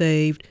been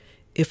saved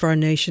if our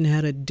nation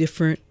had a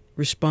different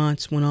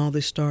response when all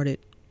this started?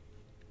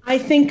 I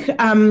think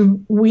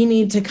we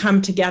need to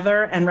come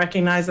together and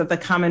recognize that the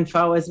common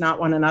foe is not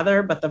one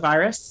another, but the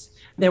virus.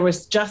 There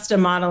was just a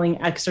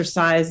modeling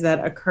exercise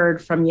that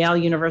occurred from Yale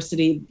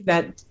University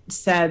that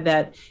said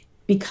that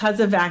because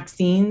of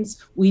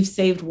vaccines, we've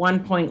saved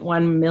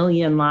 1.1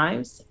 million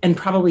lives and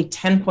probably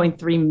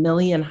 10.3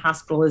 million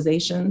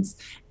hospitalizations.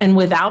 And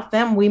without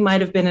them, we might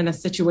have been in a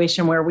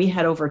situation where we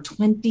had over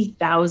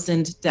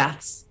 20,000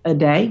 deaths a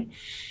day.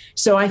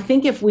 So I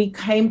think if we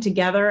came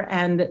together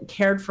and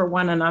cared for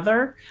one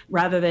another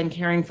rather than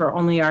caring for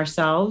only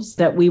ourselves,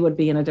 that we would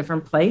be in a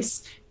different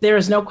place. There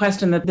is no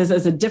question that this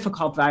is a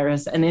difficult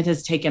virus and it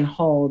has taken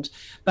hold.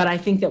 But I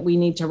think that we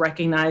need to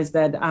recognize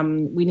that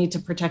we need to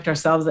protect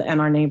ourselves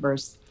and our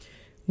neighbors.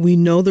 We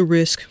know the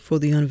risk for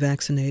the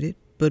unvaccinated,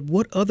 but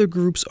what other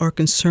groups are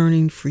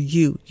concerning for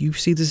you? You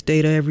see this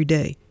data every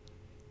day.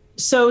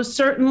 So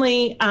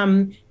certainly,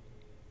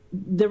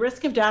 the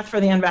risk of death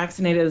for the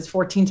unvaccinated is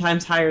 14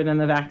 times higher than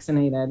the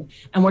vaccinated.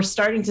 And we're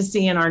starting to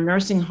see in our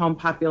nursing home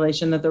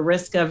population that the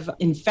risk of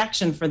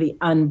infection for the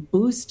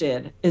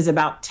unboosted is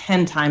about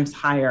 10 times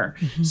higher.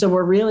 Mm-hmm. So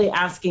we're really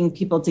asking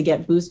people to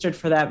get boosted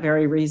for that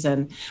very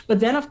reason. But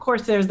then, of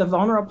course, there's the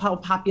vulnerable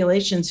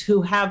populations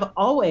who have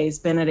always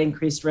been at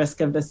increased risk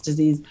of this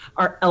disease.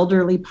 Our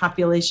elderly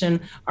population,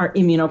 our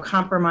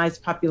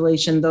immunocompromised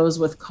population, those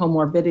with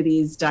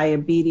comorbidities,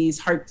 diabetes,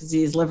 heart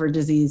disease, liver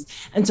disease.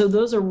 And so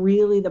those are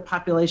really the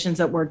populations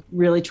that we're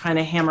really trying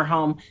to hammer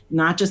home,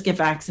 not just get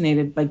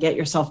vaccinated, but get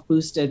yourself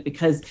boosted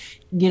because,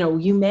 you know,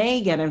 you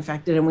may get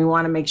infected and we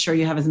want to make sure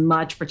you have as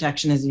much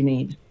protection as you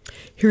need.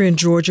 Here in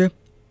Georgia,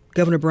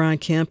 Governor Brian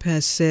Kemp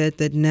has said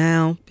that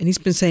now, and he's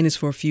been saying this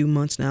for a few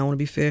months now, I want to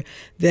be fair,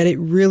 that it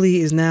really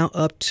is now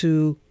up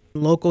to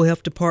local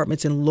health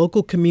departments and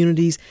local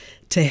communities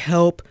to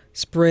help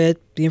spread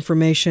the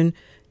information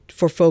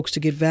for folks to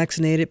get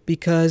vaccinated,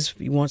 because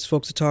he wants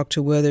folks to talk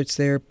to, whether it's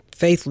their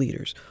faith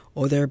leaders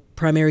or their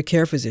primary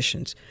care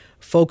physicians,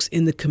 folks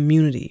in the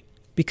community,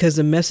 because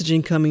the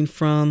messaging coming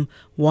from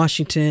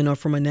Washington or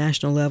from a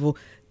national level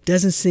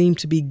doesn't seem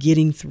to be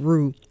getting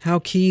through. How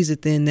key is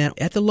it then that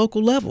at the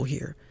local level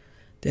here,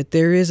 that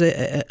there is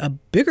a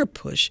bigger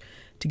push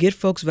to get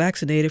folks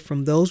vaccinated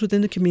from those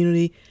within the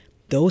community,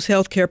 those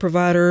healthcare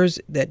providers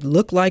that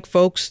look like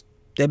folks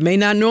that may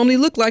not normally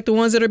look like the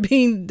ones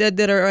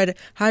that are at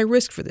high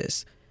risk for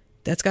this?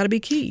 That's got to be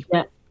key.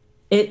 Yeah.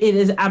 It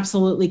is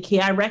absolutely key.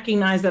 I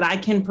recognize that I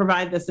can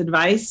provide this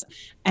advice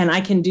and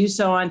I can do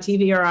so on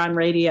TV or on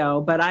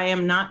radio, but I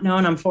am not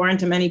known. I'm foreign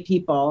to many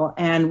people.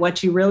 And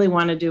what you really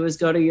want to do is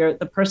go to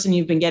the person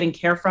you've been getting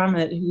care from,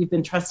 that you've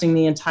been trusting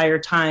the entire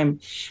time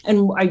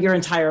and your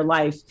entire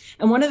life.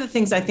 And one of the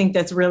things I think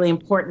that's really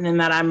important and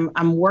that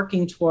I'm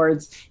working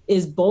towards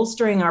is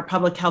bolstering our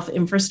public health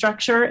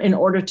infrastructure in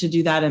order to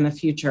do that in the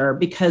future,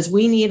 because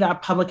we need a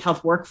public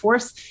health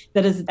workforce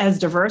that is as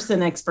diverse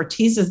in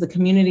expertise as the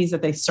communities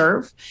that they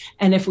serve.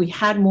 And if we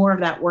had more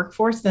of that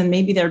workforce, then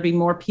maybe there'd be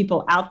more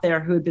people out there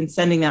who had been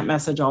sending that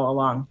message all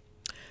along.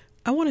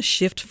 I want to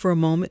shift for a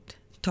moment,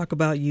 talk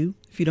about you,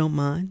 if you don't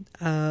mind.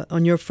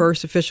 On your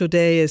first official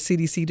day as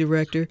CDC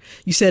director,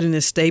 you said in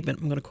a statement,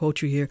 I'm going to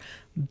quote you here,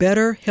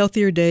 "Better,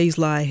 healthier days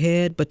lie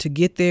ahead, but to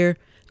get there,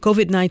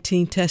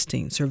 COVID-19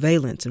 testing,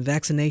 surveillance, and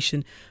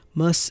vaccination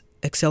must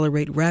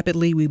accelerate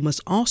rapidly. We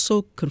must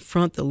also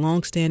confront the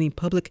longstanding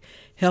public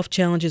health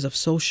challenges of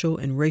social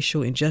and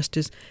racial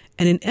injustice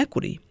and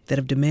inequity that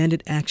have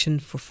demanded action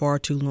for far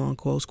too long,"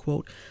 close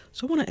quote.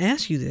 So I want to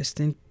ask you this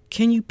then.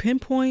 Can you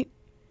pinpoint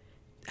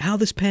how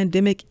this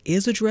pandemic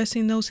is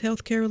addressing those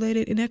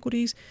healthcare-related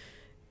inequities?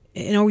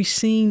 And are we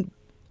seeing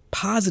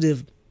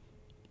positive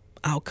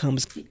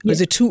outcomes? Or is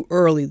it too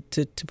early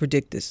to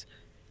predict this?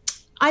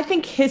 I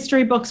think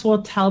history books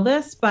will tell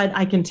this, but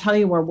I can tell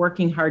you we're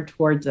working hard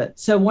towards it.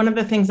 So one of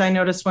the things I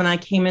noticed when I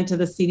came into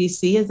the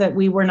CDC is that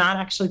we were not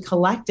actually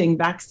collecting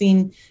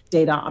vaccine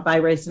data by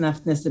race and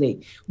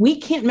ethnicity. We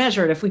can't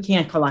measure it if we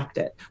can't collect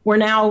it. We're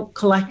now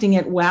collecting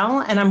it well,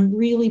 and I'm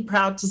really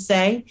proud to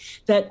say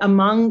that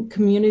among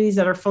communities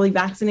that are fully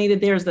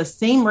vaccinated, there's the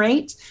same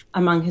rate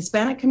among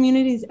Hispanic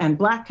communities and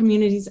Black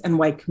communities and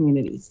white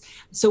communities.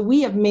 So we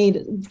have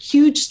made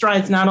huge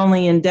strides not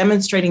only in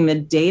demonstrating the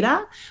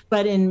data,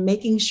 but in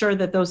making sure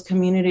that those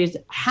communities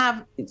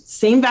have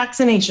same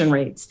vaccination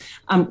rates.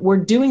 We're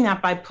doing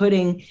that by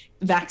putting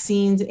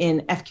vaccines in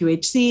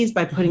FQHCs,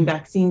 by putting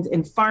vaccines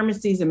in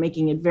pharmacies and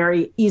making it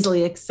very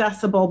easily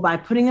accessible, by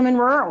putting them in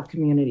rural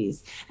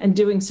communities and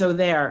doing so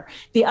there.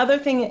 The other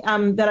thing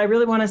that I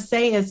really want to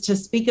say is to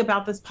speak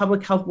about this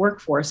public health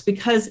workforce,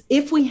 because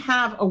if we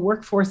have a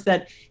workforce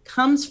that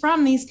comes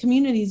from these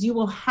communities, you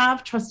will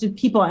have trusted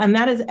people. And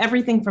that is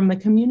everything from the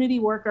community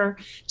worker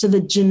to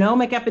the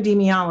genomic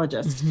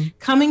epidemiologist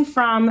coming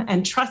from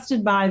and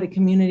trusted by the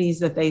communities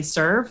that they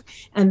serve.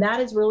 And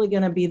that is really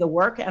going to be the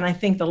work, and I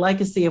think the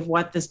legacy of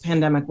what this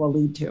pandemic will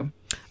lead to.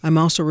 I'm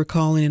also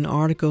recalling an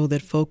article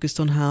that focused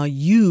on how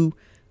you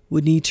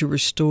would need to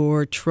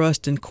restore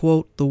trust in,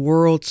 quote, the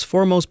world's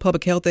foremost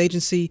public health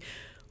agency,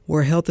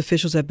 where health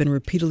officials have been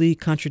repeatedly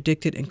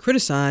contradicted and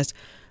criticized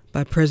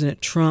by President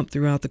Trump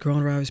throughout the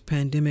coronavirus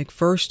pandemic.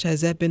 First,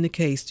 has that been the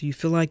case? Do you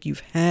feel like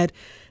you've had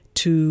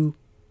to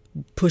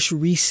push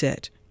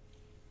reset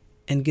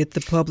and get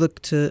the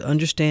public to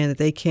understand that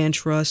they can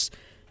trust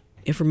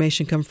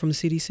information coming from the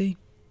CDC?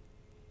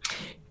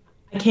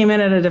 I came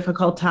in at a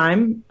difficult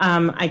time.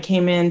 I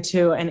came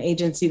into an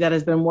agency that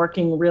has been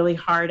working really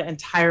hard and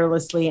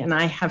tirelessly, and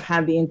I have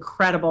had the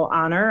incredible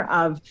honor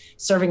of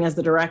serving as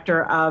the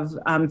director of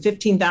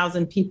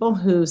 15,000 people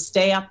who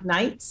stay up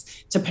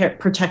nights to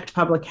protect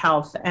public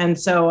health. And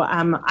so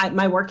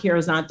my work here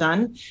is not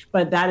done,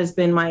 but that has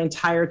been my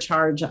entire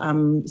charge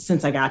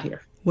since I got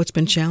here. What's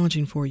been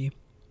challenging for you?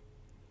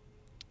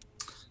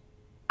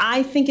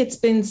 I think it's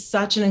been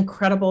such an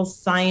incredible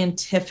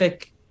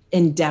scientific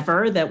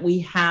endeavor that we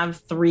have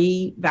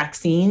 3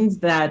 vaccines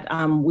that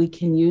we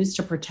can use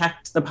to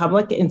protect the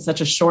public in such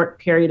a short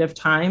period of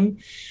time.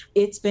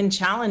 It's been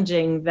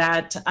challenging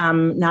that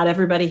not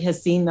everybody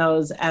has seen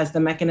those as the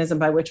mechanism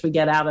by which we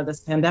get out of this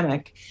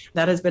pandemic.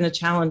 That has been a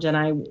challenge, and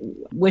I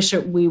wish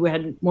we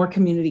had more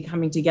community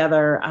coming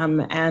together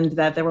and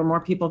that there were more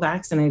people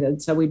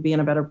vaccinated so we'd be in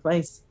a better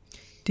place.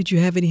 Did you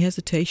have any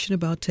hesitation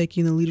about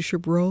taking the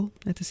leadership role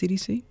at the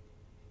CDC?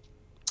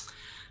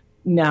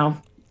 No.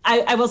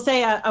 I will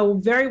say a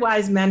very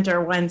wise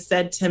mentor once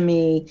said to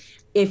me,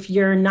 if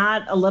you're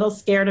not a little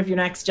scared of your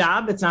next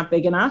job, it's not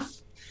big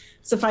enough.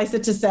 Suffice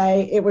it to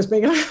say, it was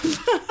big enough.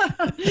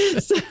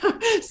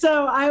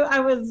 so I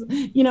was,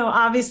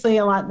 obviously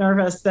a lot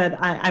nervous that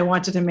I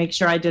wanted to make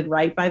sure I did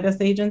right by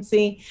this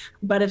agency.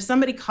 But if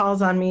somebody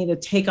calls on me to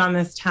take on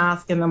this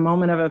task in the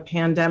moment of a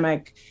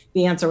pandemic,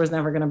 the answer was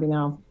never going to be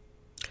no.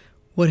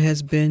 What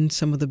has been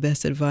some of the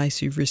best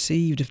advice you've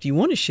received? If you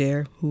want to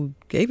share who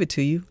gave it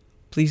to you,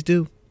 please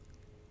do.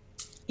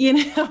 You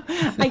know,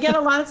 I get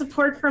a lot of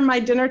support from my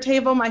dinner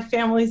table. My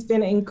family's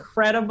been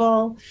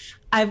incredible.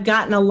 I've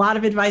gotten a lot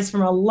of advice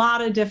from a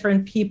lot of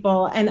different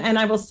people. And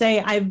I will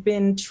say I've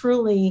been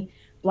truly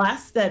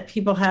blessed that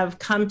people have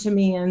come to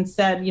me and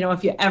said, you know,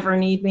 if you ever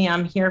need me,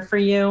 I'm here for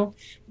you.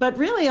 But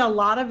really, a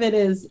lot of it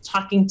is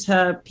talking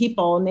to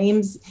people.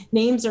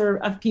 Names are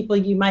of people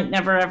you might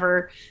never,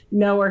 ever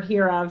know or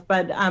hear of,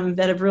 but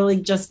that have really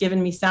just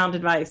given me sound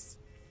advice.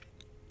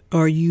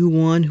 Are you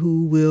one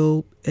who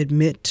will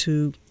admit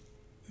to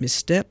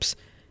missteps,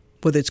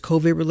 whether it's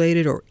COVID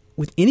related or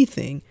with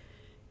anything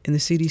in the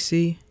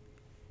CDC?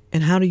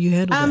 And how do you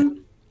handle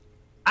that?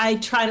 I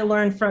try to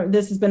learn from,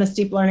 this has been a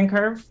steep learning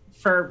curve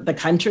for the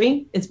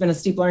country. It's been a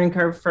steep learning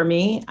curve for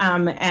me.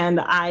 And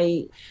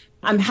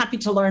I'm happy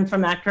to learn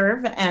from that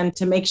curve and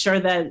to make sure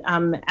that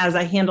as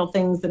I handle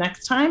things the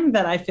next time,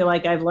 that I feel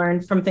like I've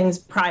learned from things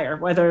prior,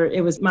 whether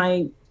it was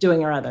my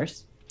doing or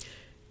others.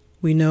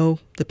 We know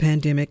the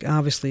pandemic,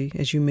 obviously,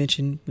 as you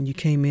mentioned when you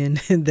came in,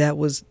 that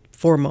was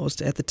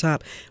foremost at the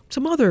top.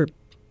 Some other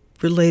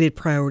related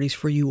priorities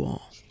for you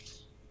all?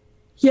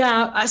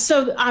 Yeah,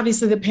 so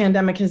obviously the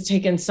pandemic has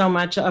taken so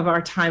much of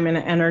our time and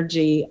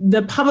energy.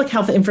 The public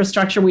health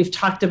infrastructure we've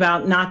talked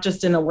about, not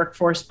just in the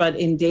workforce, but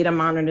in data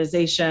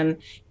modernization,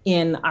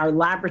 in our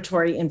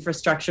laboratory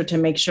infrastructure to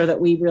make sure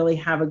that we really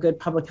have a good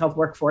public health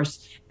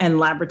workforce and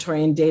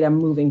laboratory and data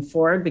moving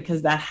forward,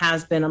 because that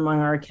has been among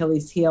our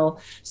Achilles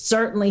heel.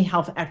 Certainly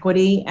health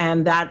equity,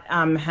 and that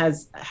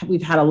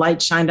we've had a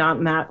light shined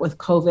on that with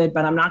COVID,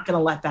 but I'm not going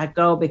to let that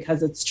go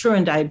because it's true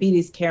in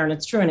diabetes care and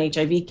it's true in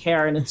HIV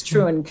care and it's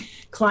true in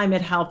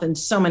climate health and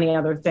so many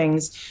other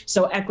things.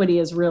 So equity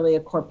is really a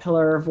core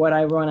pillar of what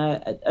I want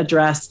to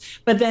address.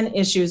 But then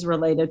issues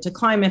related to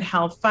climate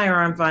health,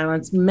 firearm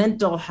violence,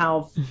 mental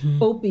health,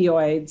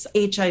 opioids,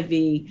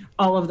 HIV,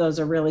 all of those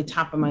are really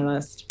top of my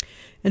list.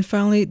 And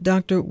finally,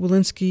 Dr.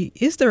 Walensky,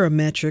 is there a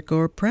metric,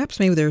 or perhaps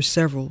maybe there are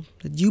several,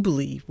 that you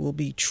believe will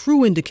be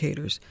true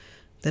indicators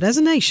that as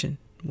a nation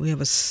we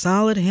have a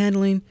solid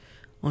handling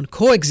on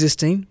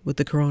coexisting with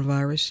the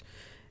coronavirus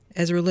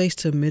as it relates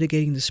to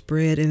mitigating the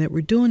spread, and that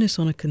we're doing this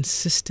on a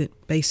consistent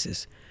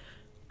basis?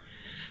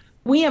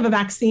 We have a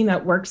vaccine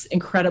that works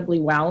incredibly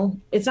well.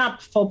 It's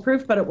not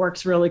foolproof, but it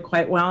works really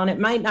quite well. And it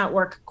might not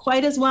work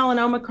quite as well in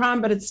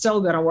Omicron, but it's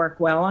still going to work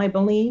well, I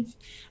believe.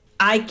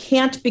 I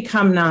can't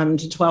become numb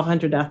to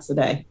 1,200 deaths a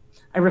day.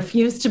 I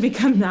refuse to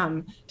become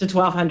numb to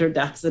 1,200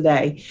 deaths a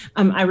day.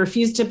 I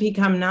refuse to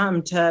become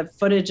numb to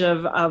footage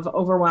of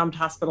overwhelmed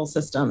hospital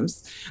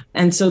systems.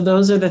 And so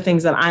those are the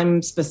things that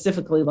I'm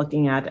specifically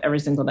looking at every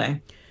single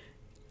day.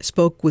 I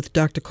spoke with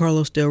Dr.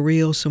 Carlos Del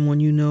Rio,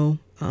 someone you know,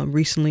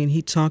 recently, and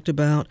he talked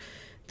about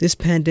this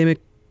pandemic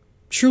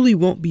truly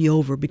won't be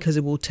over because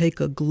it will take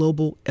a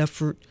global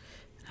effort.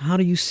 How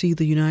do you see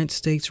the United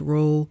States'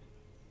 role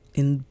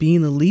in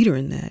being a leader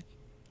in that,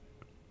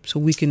 so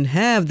we can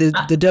have the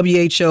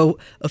WHO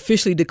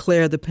officially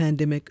declare the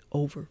pandemic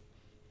over?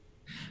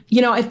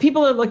 You know, if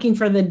people are looking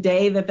for the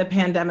day that the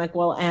pandemic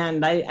will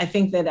end, I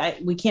think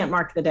that we can't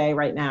mark the day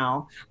right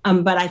now.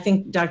 But I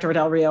think Dr.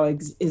 Del Rio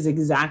is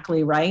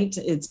exactly right.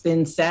 It's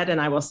been said, and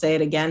I will say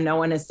it again, no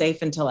one is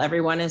safe until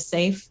everyone is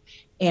safe.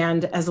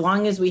 And as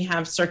long as we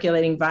have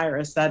circulating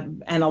virus,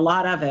 and a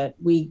lot of it,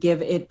 we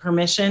give it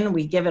permission,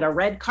 we give it a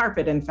red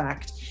carpet, in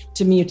fact,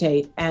 to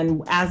mutate.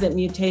 And as it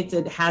mutates,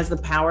 it has the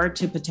power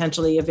to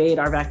potentially evade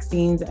our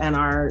vaccines and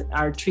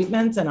our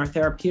treatments and our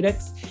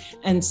therapeutics.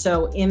 And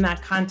so in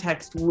that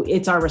context,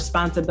 it's our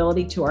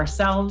responsibility to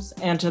ourselves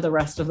and to the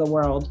rest of the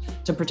world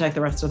to protect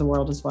the rest of the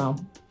world as well.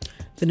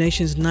 The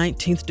nation's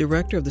 19th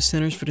director of the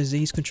Centers for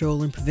Disease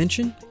Control and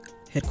Prevention,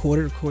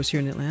 headquartered, of course, here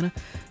in Atlanta,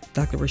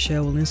 Dr.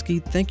 Rochelle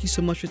Walensky, thank you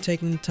so much for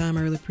taking the time.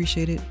 I really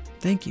appreciate it.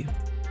 Thank you.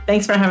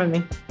 Thanks for having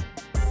me.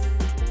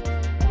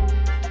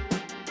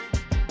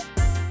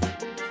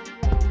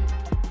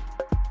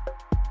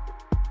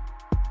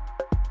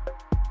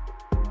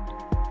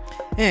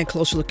 And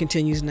Closer Look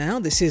continues now.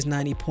 This is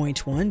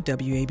 90.1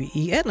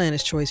 WABE,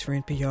 Atlanta's Choice for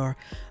NPR.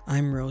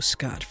 I'm Rose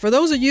Scott. For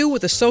those of you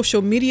with a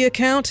social media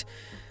account,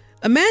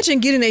 imagine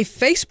getting a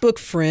Facebook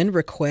friend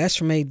request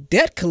from a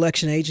debt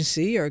collection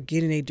agency, or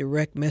getting a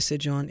direct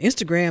message on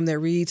Instagram that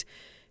reads,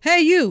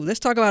 "Hey you, let's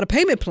talk about a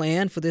payment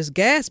plan for this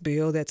gas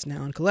bill that's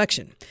now in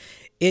collection."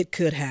 It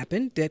could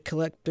happen. Debt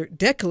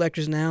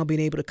collectors now being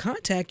able to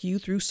contact you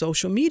through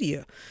social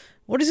media.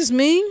 What does this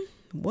mean?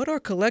 What are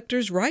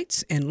collectors'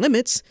 rights and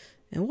limits?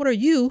 And what are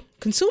you,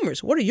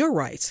 consumers? What are your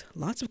rights?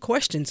 Lots of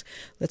questions.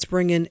 Let's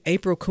bring in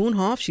April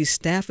Kuhnhoff. She's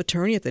staff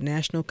attorney at the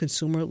National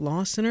Consumer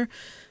Law Center.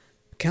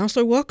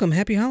 Counselor, welcome.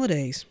 Happy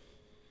holidays.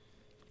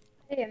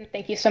 Hey, and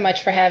thank you so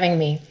much for having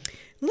me.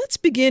 Let's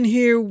begin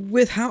here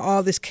with how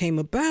all this came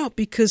about,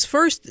 because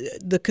first,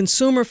 the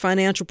Consumer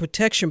Financial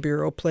Protection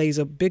Bureau plays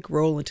a big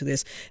role into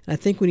this. And I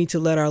think we need to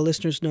let our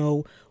listeners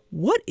know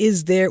what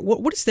is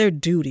their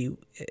duty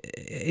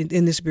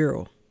in this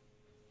bureau?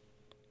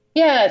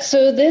 Yeah,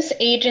 so this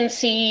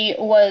agency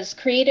was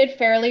created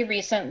fairly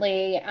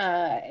recently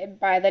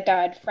by the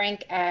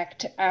Dodd-Frank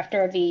Act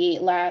after the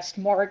last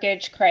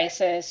mortgage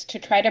crisis to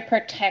try to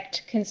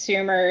protect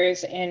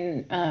consumers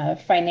in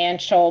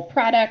financial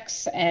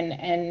products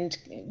and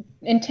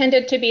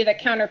intended to be the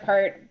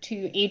counterpart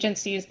to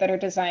agencies that are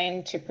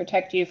designed to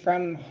protect you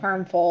from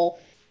harmful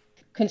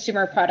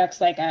consumer products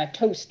like a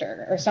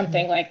toaster or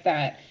something like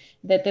that,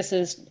 that this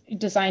is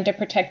designed to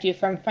protect you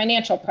from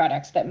financial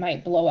products that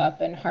might blow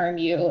up and harm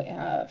you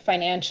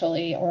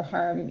financially or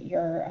harm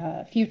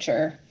your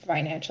future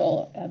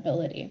financial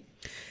ability.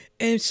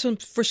 And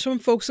for some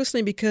folks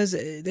listening, because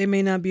they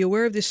may not be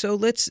aware of this, so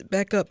let's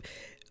back up.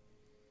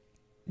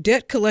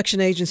 Debt collection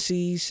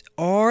agencies,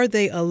 are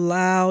they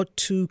allowed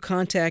to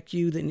contact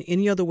you in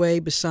any other way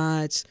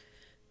besides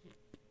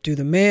through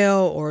the mail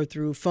or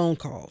through phone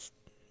calls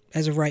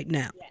as of right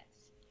now?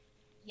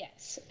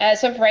 Yes.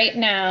 As of right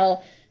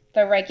now,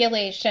 the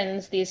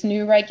regulations, these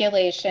new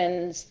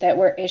regulations that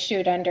were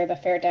issued under the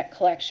Fair Debt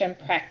Collection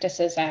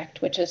Practices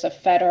Act, which is a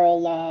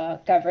federal law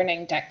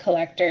governing debt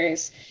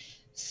collectors,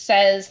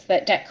 says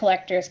that debt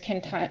collectors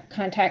can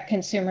contact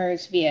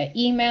consumers via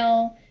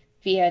email,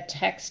 via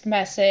text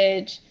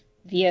message,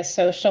 via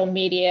social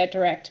media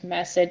direct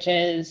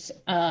messages,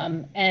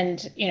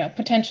 and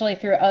potentially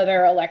through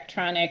other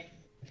electronic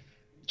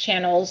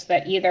channels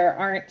that either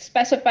aren't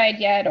specified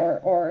yet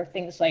or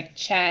things like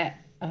chat,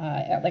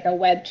 like a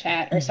web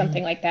chat or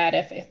something like that,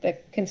 if the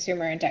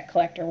consumer and debt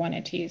collector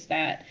wanted to use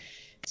that.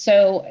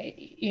 So,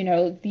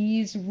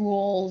 these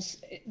rules,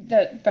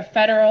 the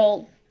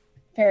federal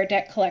Fair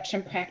Debt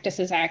Collection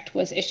Practices Act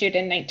was issued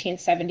in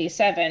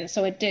 1977,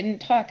 so it didn't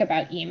talk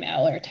about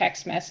email or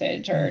text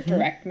message or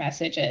direct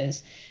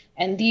messages.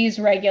 And these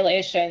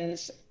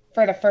regulations,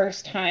 for the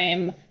first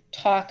time,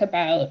 talk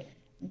about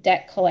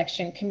debt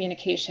collection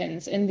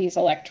communications in these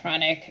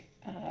electronic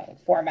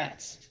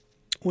formats.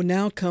 Well,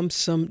 now comes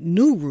some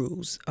new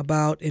rules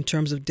in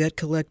terms of debt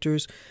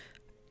collectors,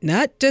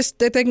 not just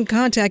that they can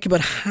contact you, but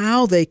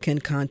how they can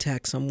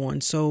contact someone.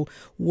 So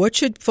what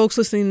should folks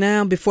listening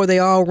now, before they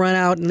all run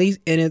out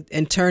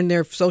and turn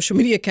their social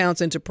media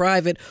accounts into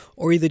private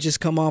or either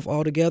just come off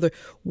altogether,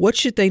 what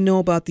should they know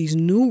about these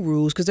new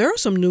rules? Because there are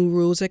some new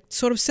rules that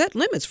sort of set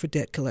limits for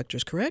debt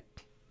collectors, correct?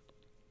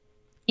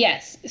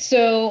 Yes.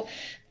 So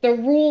the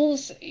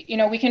rules,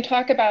 we can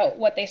talk about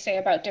what they say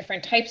about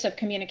different types of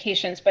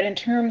communications, but in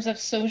terms of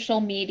social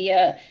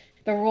media,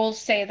 the rules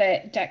say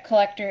that debt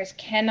collectors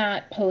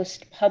cannot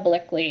post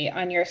publicly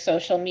on your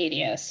social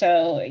media.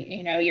 So,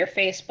 your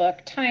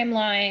Facebook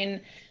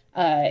timeline,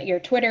 your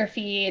Twitter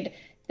feed,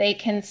 they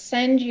can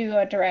send you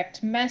a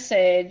direct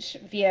message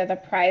via the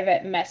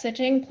private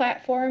messaging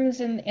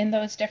platforms in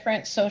those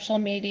different social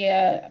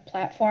media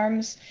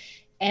platforms.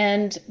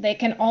 And they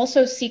can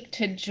also seek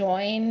to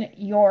join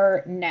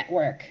your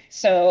network.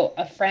 So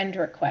a friend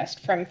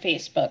request from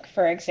Facebook,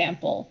 for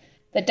example,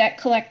 the debt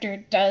collector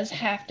does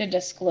have to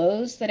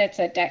disclose that it's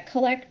a debt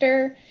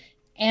collector,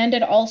 and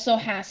it also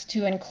has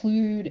to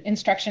include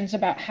instructions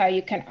about how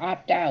you can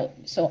opt out,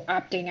 so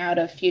opting out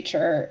of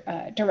future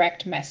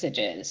direct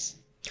messages.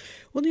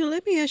 Well,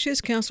 let me ask you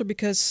this, Counselor,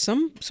 because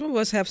some of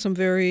us have some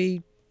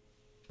very,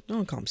 I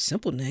don't call them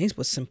simple names,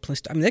 but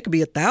simplistic. I mean, there could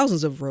be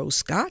thousands of Rose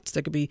Scotts.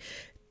 There could be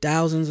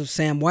thousands of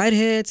Sam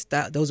Whiteheads.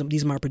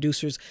 These are my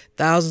producers.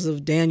 Thousands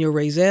of Daniel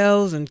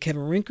Razels and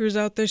Kevin Rinkers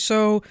out there.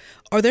 So,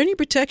 are there any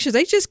protections?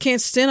 They just can't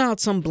send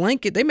out some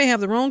blanket. They may have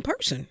the wrong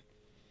person.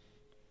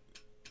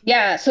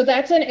 Yeah, so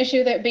that's an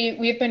issue that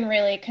we've been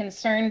really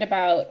concerned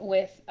about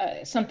with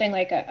something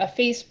like a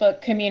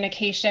Facebook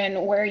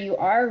communication where you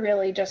are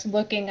really just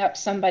looking up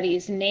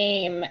somebody's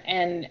name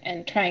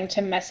and trying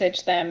to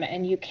message them,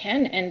 and you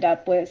can end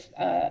up with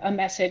a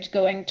message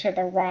going to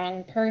the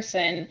wrong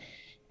person.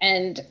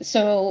 And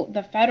so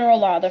the federal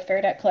law, the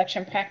Fair Debt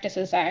Collection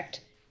Practices Act,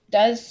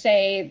 does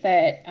say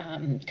that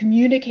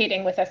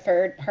communicating with a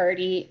third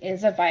party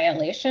is a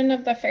violation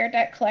of the Fair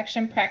Debt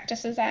Collection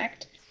Practices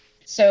Act.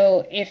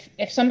 So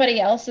if somebody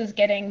else is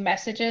getting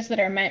messages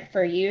that are meant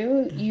for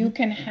you, you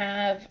can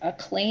have a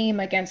claim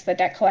against the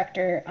debt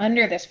collector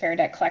under this Fair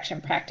Debt Collection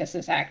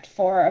Practices Act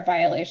for a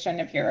violation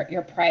of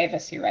your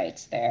privacy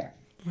rights there.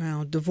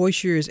 Wow. The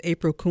voice here is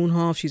April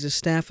Kuhnhoff. She's a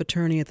staff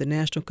attorney at the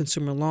National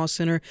Consumer Law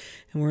Center.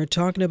 And we're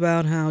talking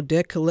about how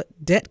debt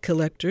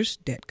collectors,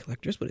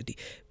 what a D,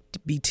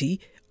 BT,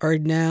 are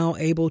now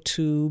able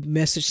to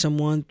message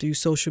someone through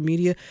social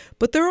media.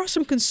 But there are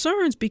some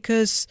concerns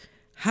because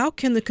how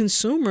can the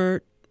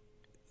consumer,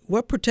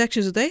 what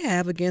protections do they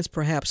have against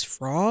perhaps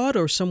fraud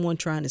or someone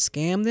trying to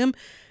scam them?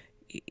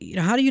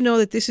 How do you know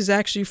that this is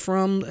actually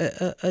from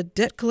a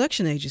debt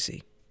collection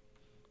agency?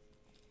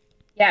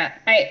 Yeah,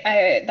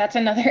 I that's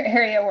another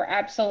area we're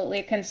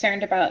absolutely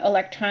concerned about,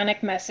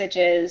 electronic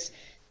messages,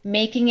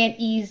 making it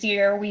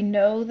easier. We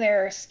know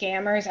there are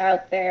scammers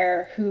out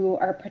there who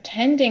are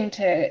pretending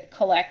to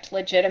collect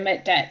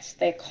legitimate debts.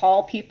 They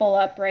call people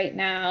up right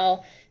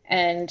now,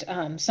 and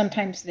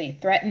sometimes they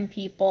threaten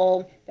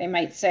people. They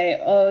might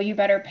say, oh, you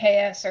better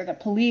pay us, or the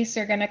police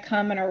are going to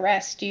come and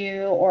arrest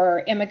you,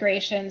 or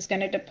immigration's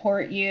going to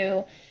deport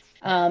you.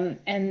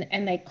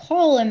 And they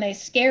call and they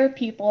scare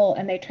people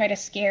and they try to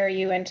scare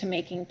you into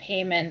making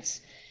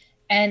payments.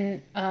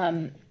 And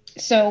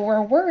so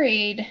we're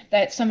worried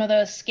that some of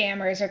those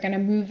scammers are going to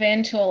move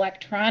into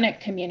electronic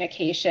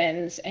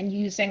communications and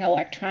using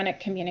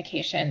electronic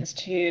communications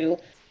to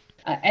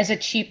as a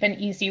cheap and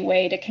easy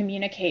way to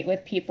communicate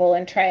with people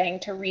and trying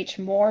to reach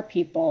more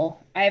people.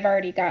 I've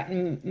already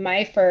gotten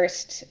my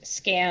first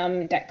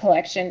scam debt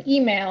collection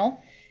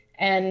email.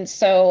 And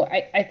so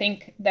I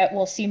think that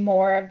we'll see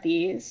more of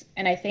these.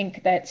 And I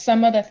think that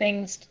some of the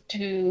things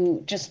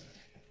to just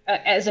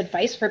as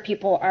advice for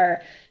people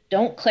are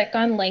don't click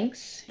on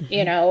links.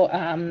 You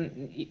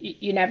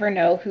never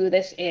know who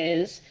this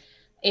is.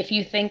 If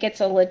you think it's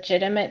a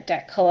legitimate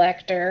debt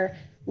collector,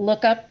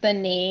 look up the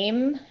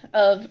name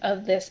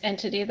of this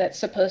entity that's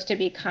supposed to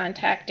be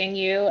contacting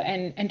you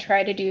and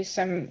try to do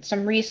some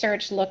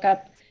research. Look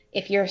up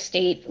if your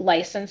state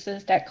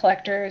licenses debt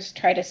collectors,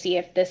 try to see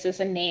if this is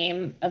a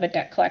name of a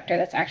debt collector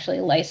that's actually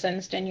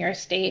licensed in your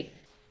state.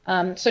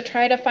 So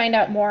try to find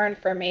out more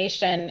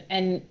information,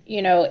 and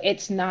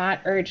it's not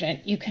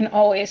urgent. You can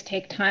always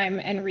take time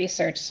and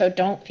research, so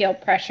don't feel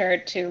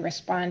pressured to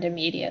respond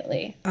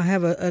immediately. I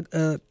have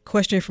a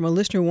question from a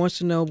listener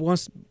who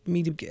wants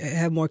me to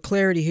have more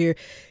clarity here.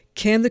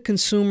 Can the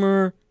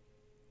consumer,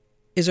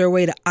 is there a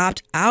way to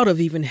opt out of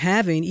even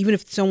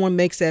if someone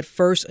makes that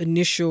first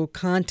initial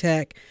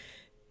contact,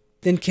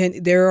 then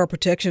there are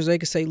protections? They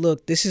can say,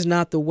 look, this is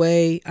not the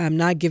way. I'm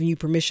not giving you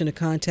permission to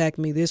contact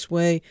me this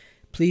way.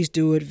 Please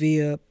do it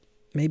via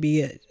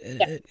maybe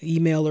an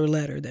email or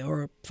letter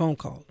or a phone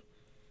call.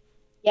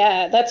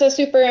 Yeah, that's a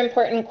super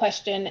important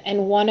question.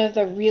 And one of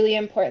the really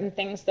important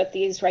things that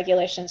these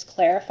regulations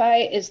clarify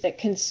is that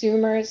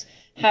consumers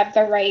have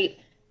the right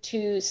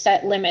to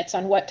set limits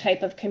on what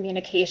type of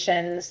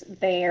communications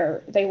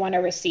they want to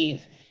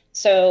receive.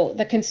 So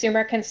the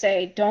consumer can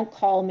say, don't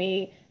call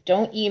me,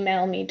 don't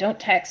email me, don't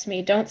text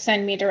me, don't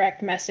send me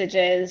direct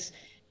messages.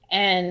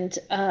 And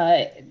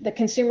the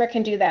consumer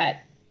can do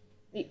that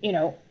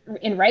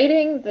in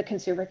writing. The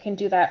consumer can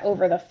do that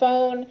over the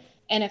phone.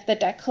 And if the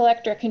debt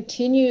collector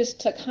continues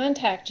to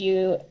contact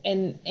you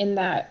in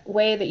that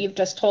way that you've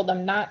just told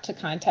them not to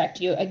contact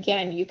you,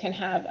 again, you can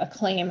have a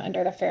claim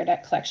under the Fair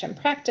Debt Collection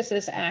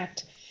Practices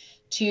Act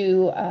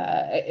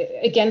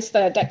against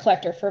the debt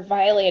collector for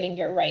violating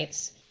your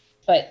rights.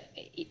 But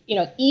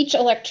each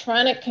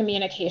electronic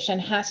communication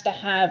has to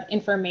have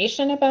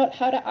information about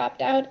how to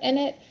opt out in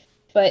it.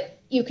 But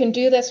you can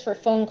do this for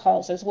phone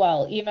calls as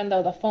well. Even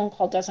though the phone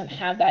call doesn't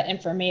have that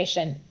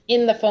information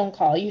in the phone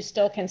call, you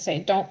still can say,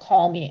 don't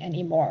call me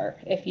anymore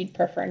if you'd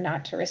prefer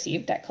not to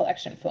receive debt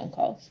collection phone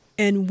calls.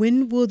 And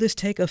when will this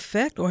take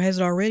effect, or has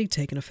it already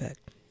taken effect?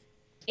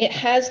 It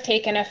has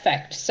taken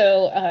effect.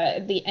 So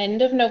the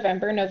end of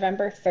November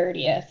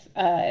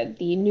 30th,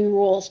 the new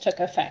rules took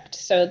effect.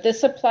 So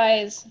this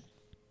applies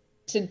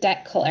to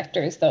debt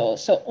collectors, though.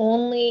 So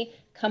only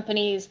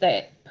companies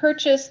that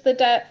purchase the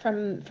debt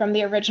from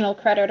the original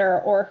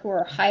creditor or who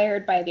are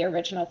hired by the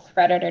original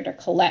creditor to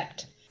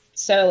collect.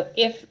 So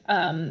if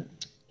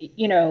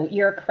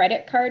your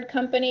credit card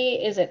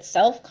company is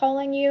itself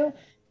calling you,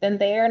 then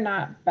they are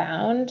not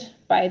bound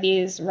by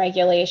these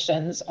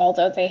regulations,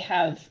 although they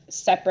have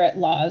separate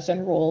laws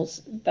and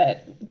rules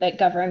that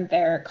govern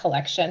their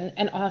collection.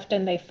 And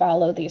often they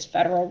follow these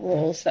federal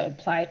rules that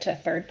apply to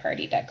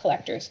third-party debt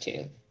collectors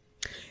too.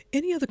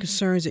 Any other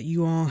concerns that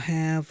you all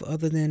have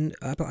other than,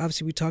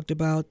 obviously we talked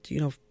about,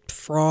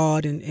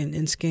 fraud and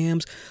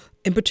scams,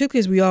 and particularly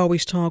as we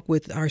always talk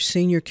with our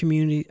senior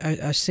community,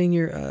 our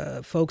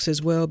senior folks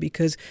as well,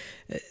 because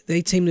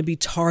they seem to be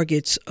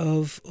targets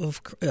of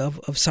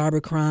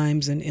cyber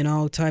crimes and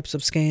all types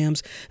of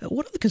scams.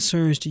 What other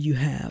concerns do you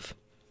have?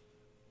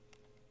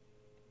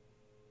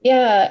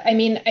 Yeah,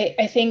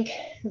 I think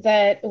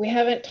that we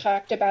haven't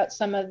talked about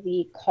some of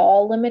the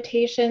call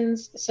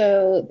limitations.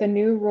 So the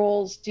new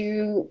rules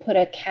do put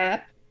a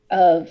cap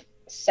of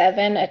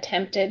 7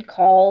 attempted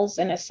calls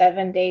in a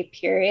 7-day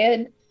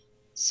period.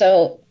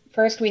 So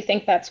first, we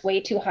think that's way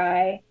too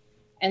high.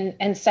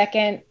 And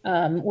second,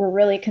 we're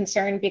really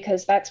concerned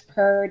because that's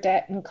per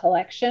debt and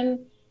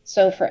collection.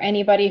 So for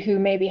anybody who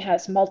maybe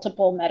has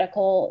multiple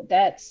medical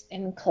debts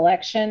in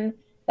collection,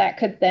 that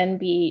could then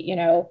be,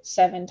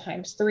 7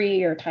 times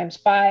 3 or times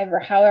 5 or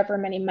however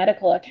many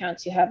medical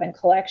accounts you have in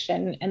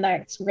collection. And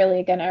that's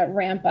really going to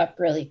ramp up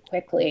really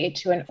quickly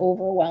to an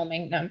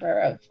overwhelming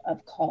number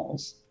of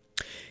calls.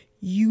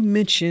 You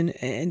mentioned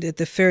and that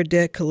the Fair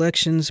Debt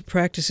Collections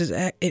Practices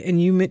Act,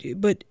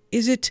 but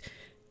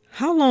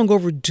how long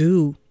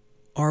overdue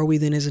are we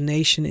then as a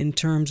nation in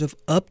terms of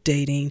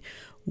updating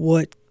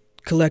what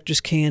collectors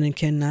can and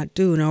cannot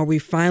do? And are we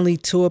finally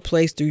to a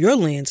place through your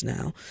lens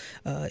now,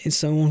 in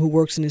someone who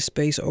works in this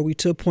space, are we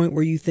to a point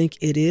where you think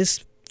it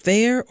is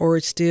fair, or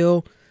it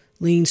still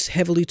leans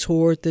heavily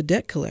toward the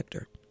debt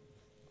collector?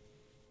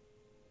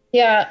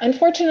 Yeah,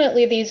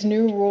 unfortunately, these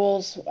new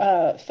rules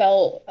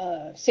fell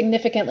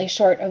significantly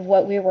short of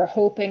what we were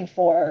hoping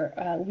for.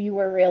 We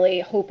were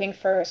really hoping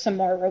for some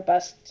more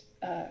robust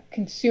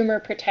consumer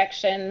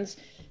protections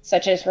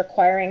such as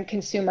requiring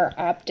consumer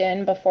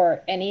opt-in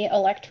before any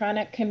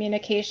electronic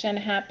communication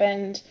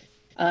happened,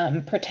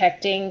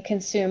 protecting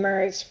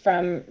consumers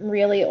from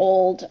really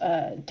old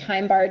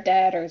time bar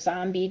debt or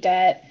zombie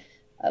debt,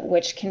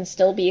 which can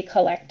still be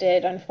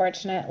collected,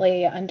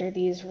 unfortunately, under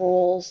these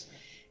rules,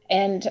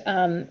 and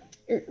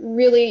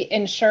really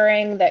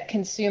ensuring that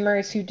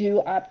consumers who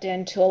do opt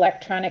into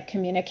electronic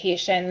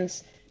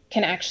communications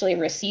can actually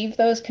receive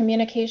those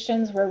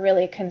communications. We're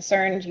really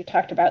concerned. You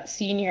talked about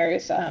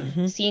seniors,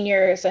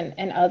 seniors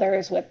and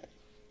others with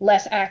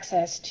less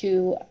access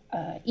to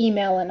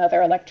email and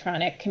other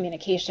electronic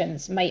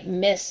communications might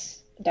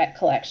miss debt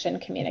collection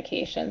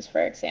communications,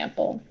 for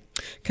example.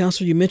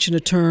 Counselor, you mentioned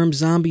the term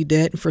zombie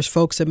debt, and for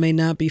folks that may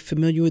not be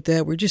familiar with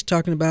that, we're just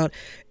talking about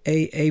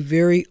a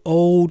very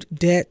old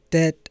debt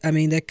that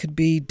could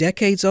be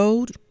decades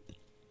old.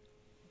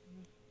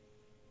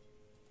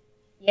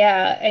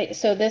 Yeah,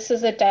 so this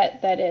is a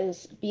debt that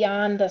is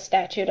beyond the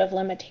statute of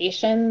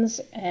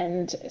limitations.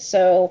 And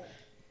so,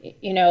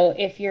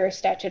 if your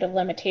statute of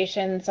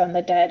limitations on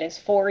the debt is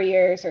 4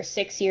 years or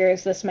 6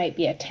 years, this might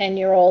be a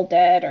 10-year-old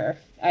debt. Or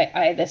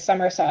I this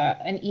summer saw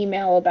an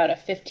email about a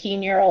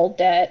 15-year-old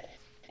debt.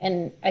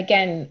 And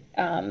again,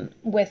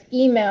 with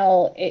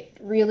email, it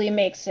really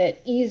makes it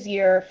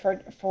easier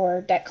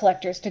for debt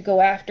collectors to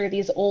go after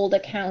these old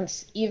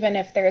accounts, even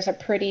if there's a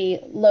pretty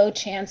low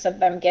chance of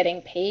them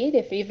getting paid.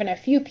 If even a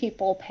few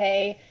people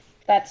pay,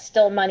 that's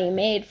still money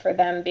made for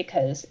them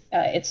because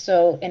it's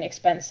so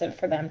inexpensive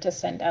for them to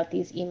send out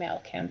these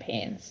email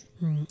campaigns.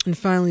 And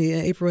finally,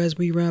 April, as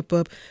we wrap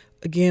up,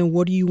 again,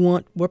 what do you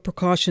want? What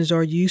precautions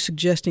are you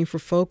suggesting for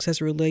folks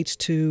as it relates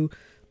to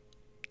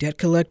debt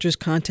collectors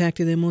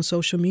contacting them on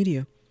social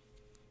media?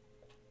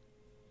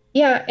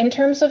 Yeah, in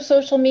terms of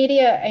social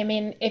media,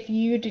 if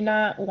you do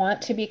not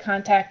want to be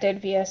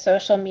contacted via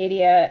social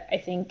media, I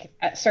think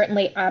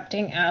certainly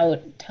opting out,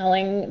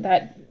 telling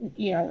that,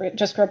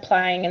 just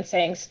replying and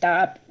saying,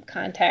 stop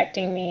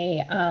contacting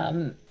me,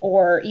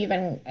 or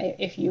even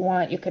if you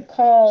want, you could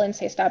call and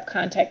say, stop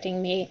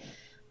contacting me.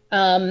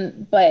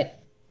 But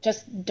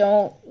just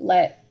don't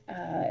let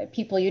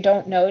people you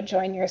don't know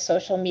join your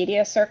social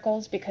media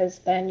circles, because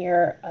then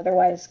you're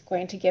otherwise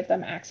going to give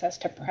them access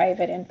to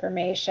private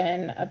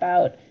information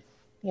about,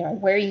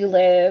 where you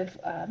live,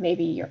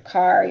 maybe your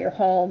car, your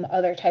home,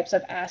 other types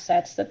of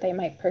assets that they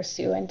might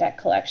pursue in debt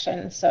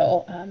collection.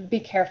 So be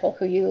careful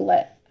who you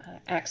let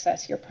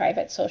access your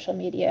private social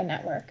media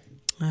network.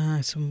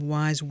 Some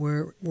wise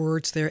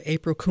words there.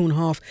 April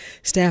Kuhnhoff,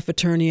 staff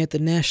attorney at the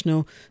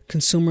National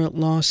Consumer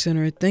Law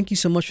Center. Thank you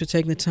so much for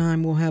taking the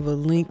time. We'll have a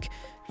link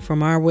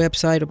from our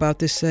website about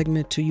this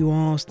segment to you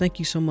all. Thank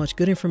you so much.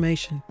 Good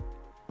information.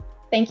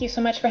 Thank you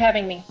so much for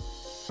having me.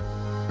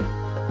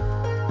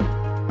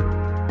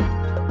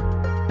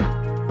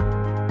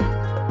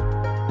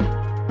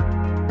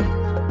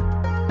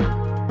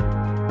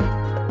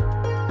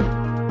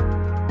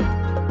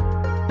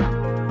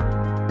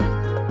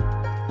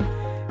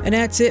 And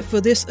that's it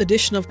for this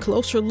edition of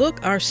Closer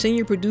Look. Our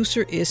senior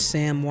producer is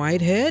Sam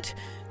Whitehead.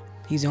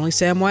 He's the only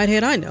Sam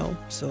Whitehead I know.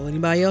 So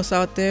anybody else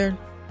out there?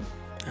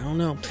 I don't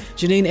know.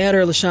 Janine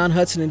Eder, LaShawn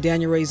Hudson, and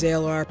Daniel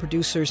Razel are our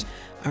producers.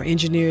 Our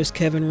engineer is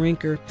Kevin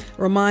Rinker.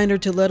 A reminder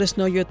to let us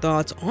know your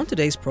thoughts on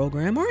today's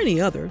program or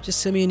any other. Just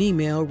send me an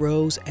email,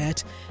 rose@wabe.org.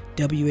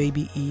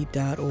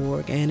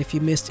 And if you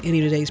missed any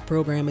of today's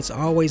program, it's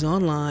always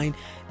online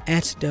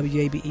at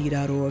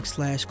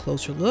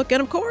wabe.org/Closer Look.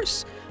 And of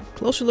course,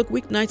 Closer Look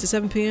weeknights at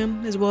 7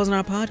 p.m. as well as on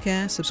our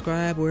podcast.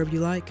 Subscribe wherever you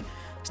like.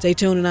 Stay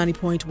tuned to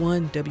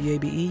 90.1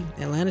 WABE,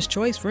 Atlanta's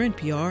Choice for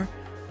NPR.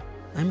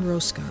 I'm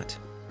Rose Scott.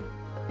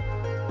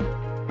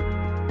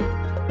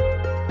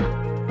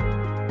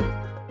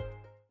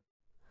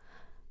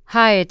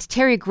 Hi, it's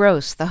Terry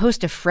Gross, the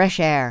host of Fresh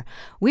Air.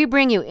 We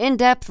bring you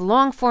in-depth,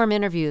 long-form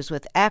interviews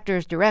with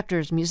actors,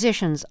 directors,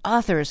 musicians,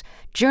 authors,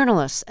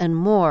 journalists, and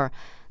more.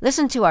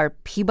 Listen to our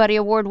Peabody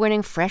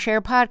Award-winning Fresh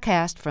Air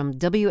podcast from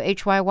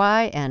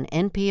WHYY and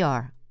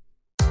NPR.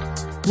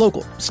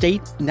 Local,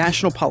 state,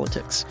 national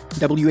politics.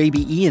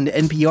 WABE and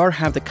NPR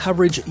have the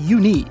coverage you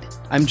need.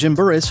 I'm Jim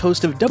Burris,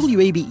 host of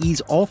WABE's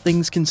All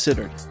Things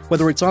Considered.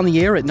 Whether it's on the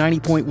air at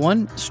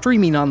 90.1,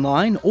 streaming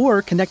online,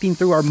 or connecting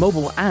through our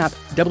mobile app,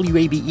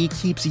 WABE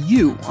keeps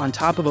you on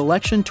top of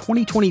election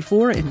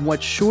 2024 in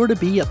what's sure to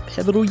be a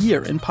pivotal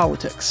year in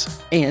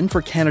politics. And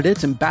for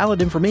candidates and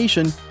ballot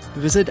information,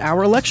 visit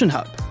our election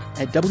hub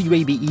at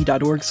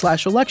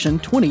wabe.org/election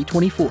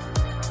 2024.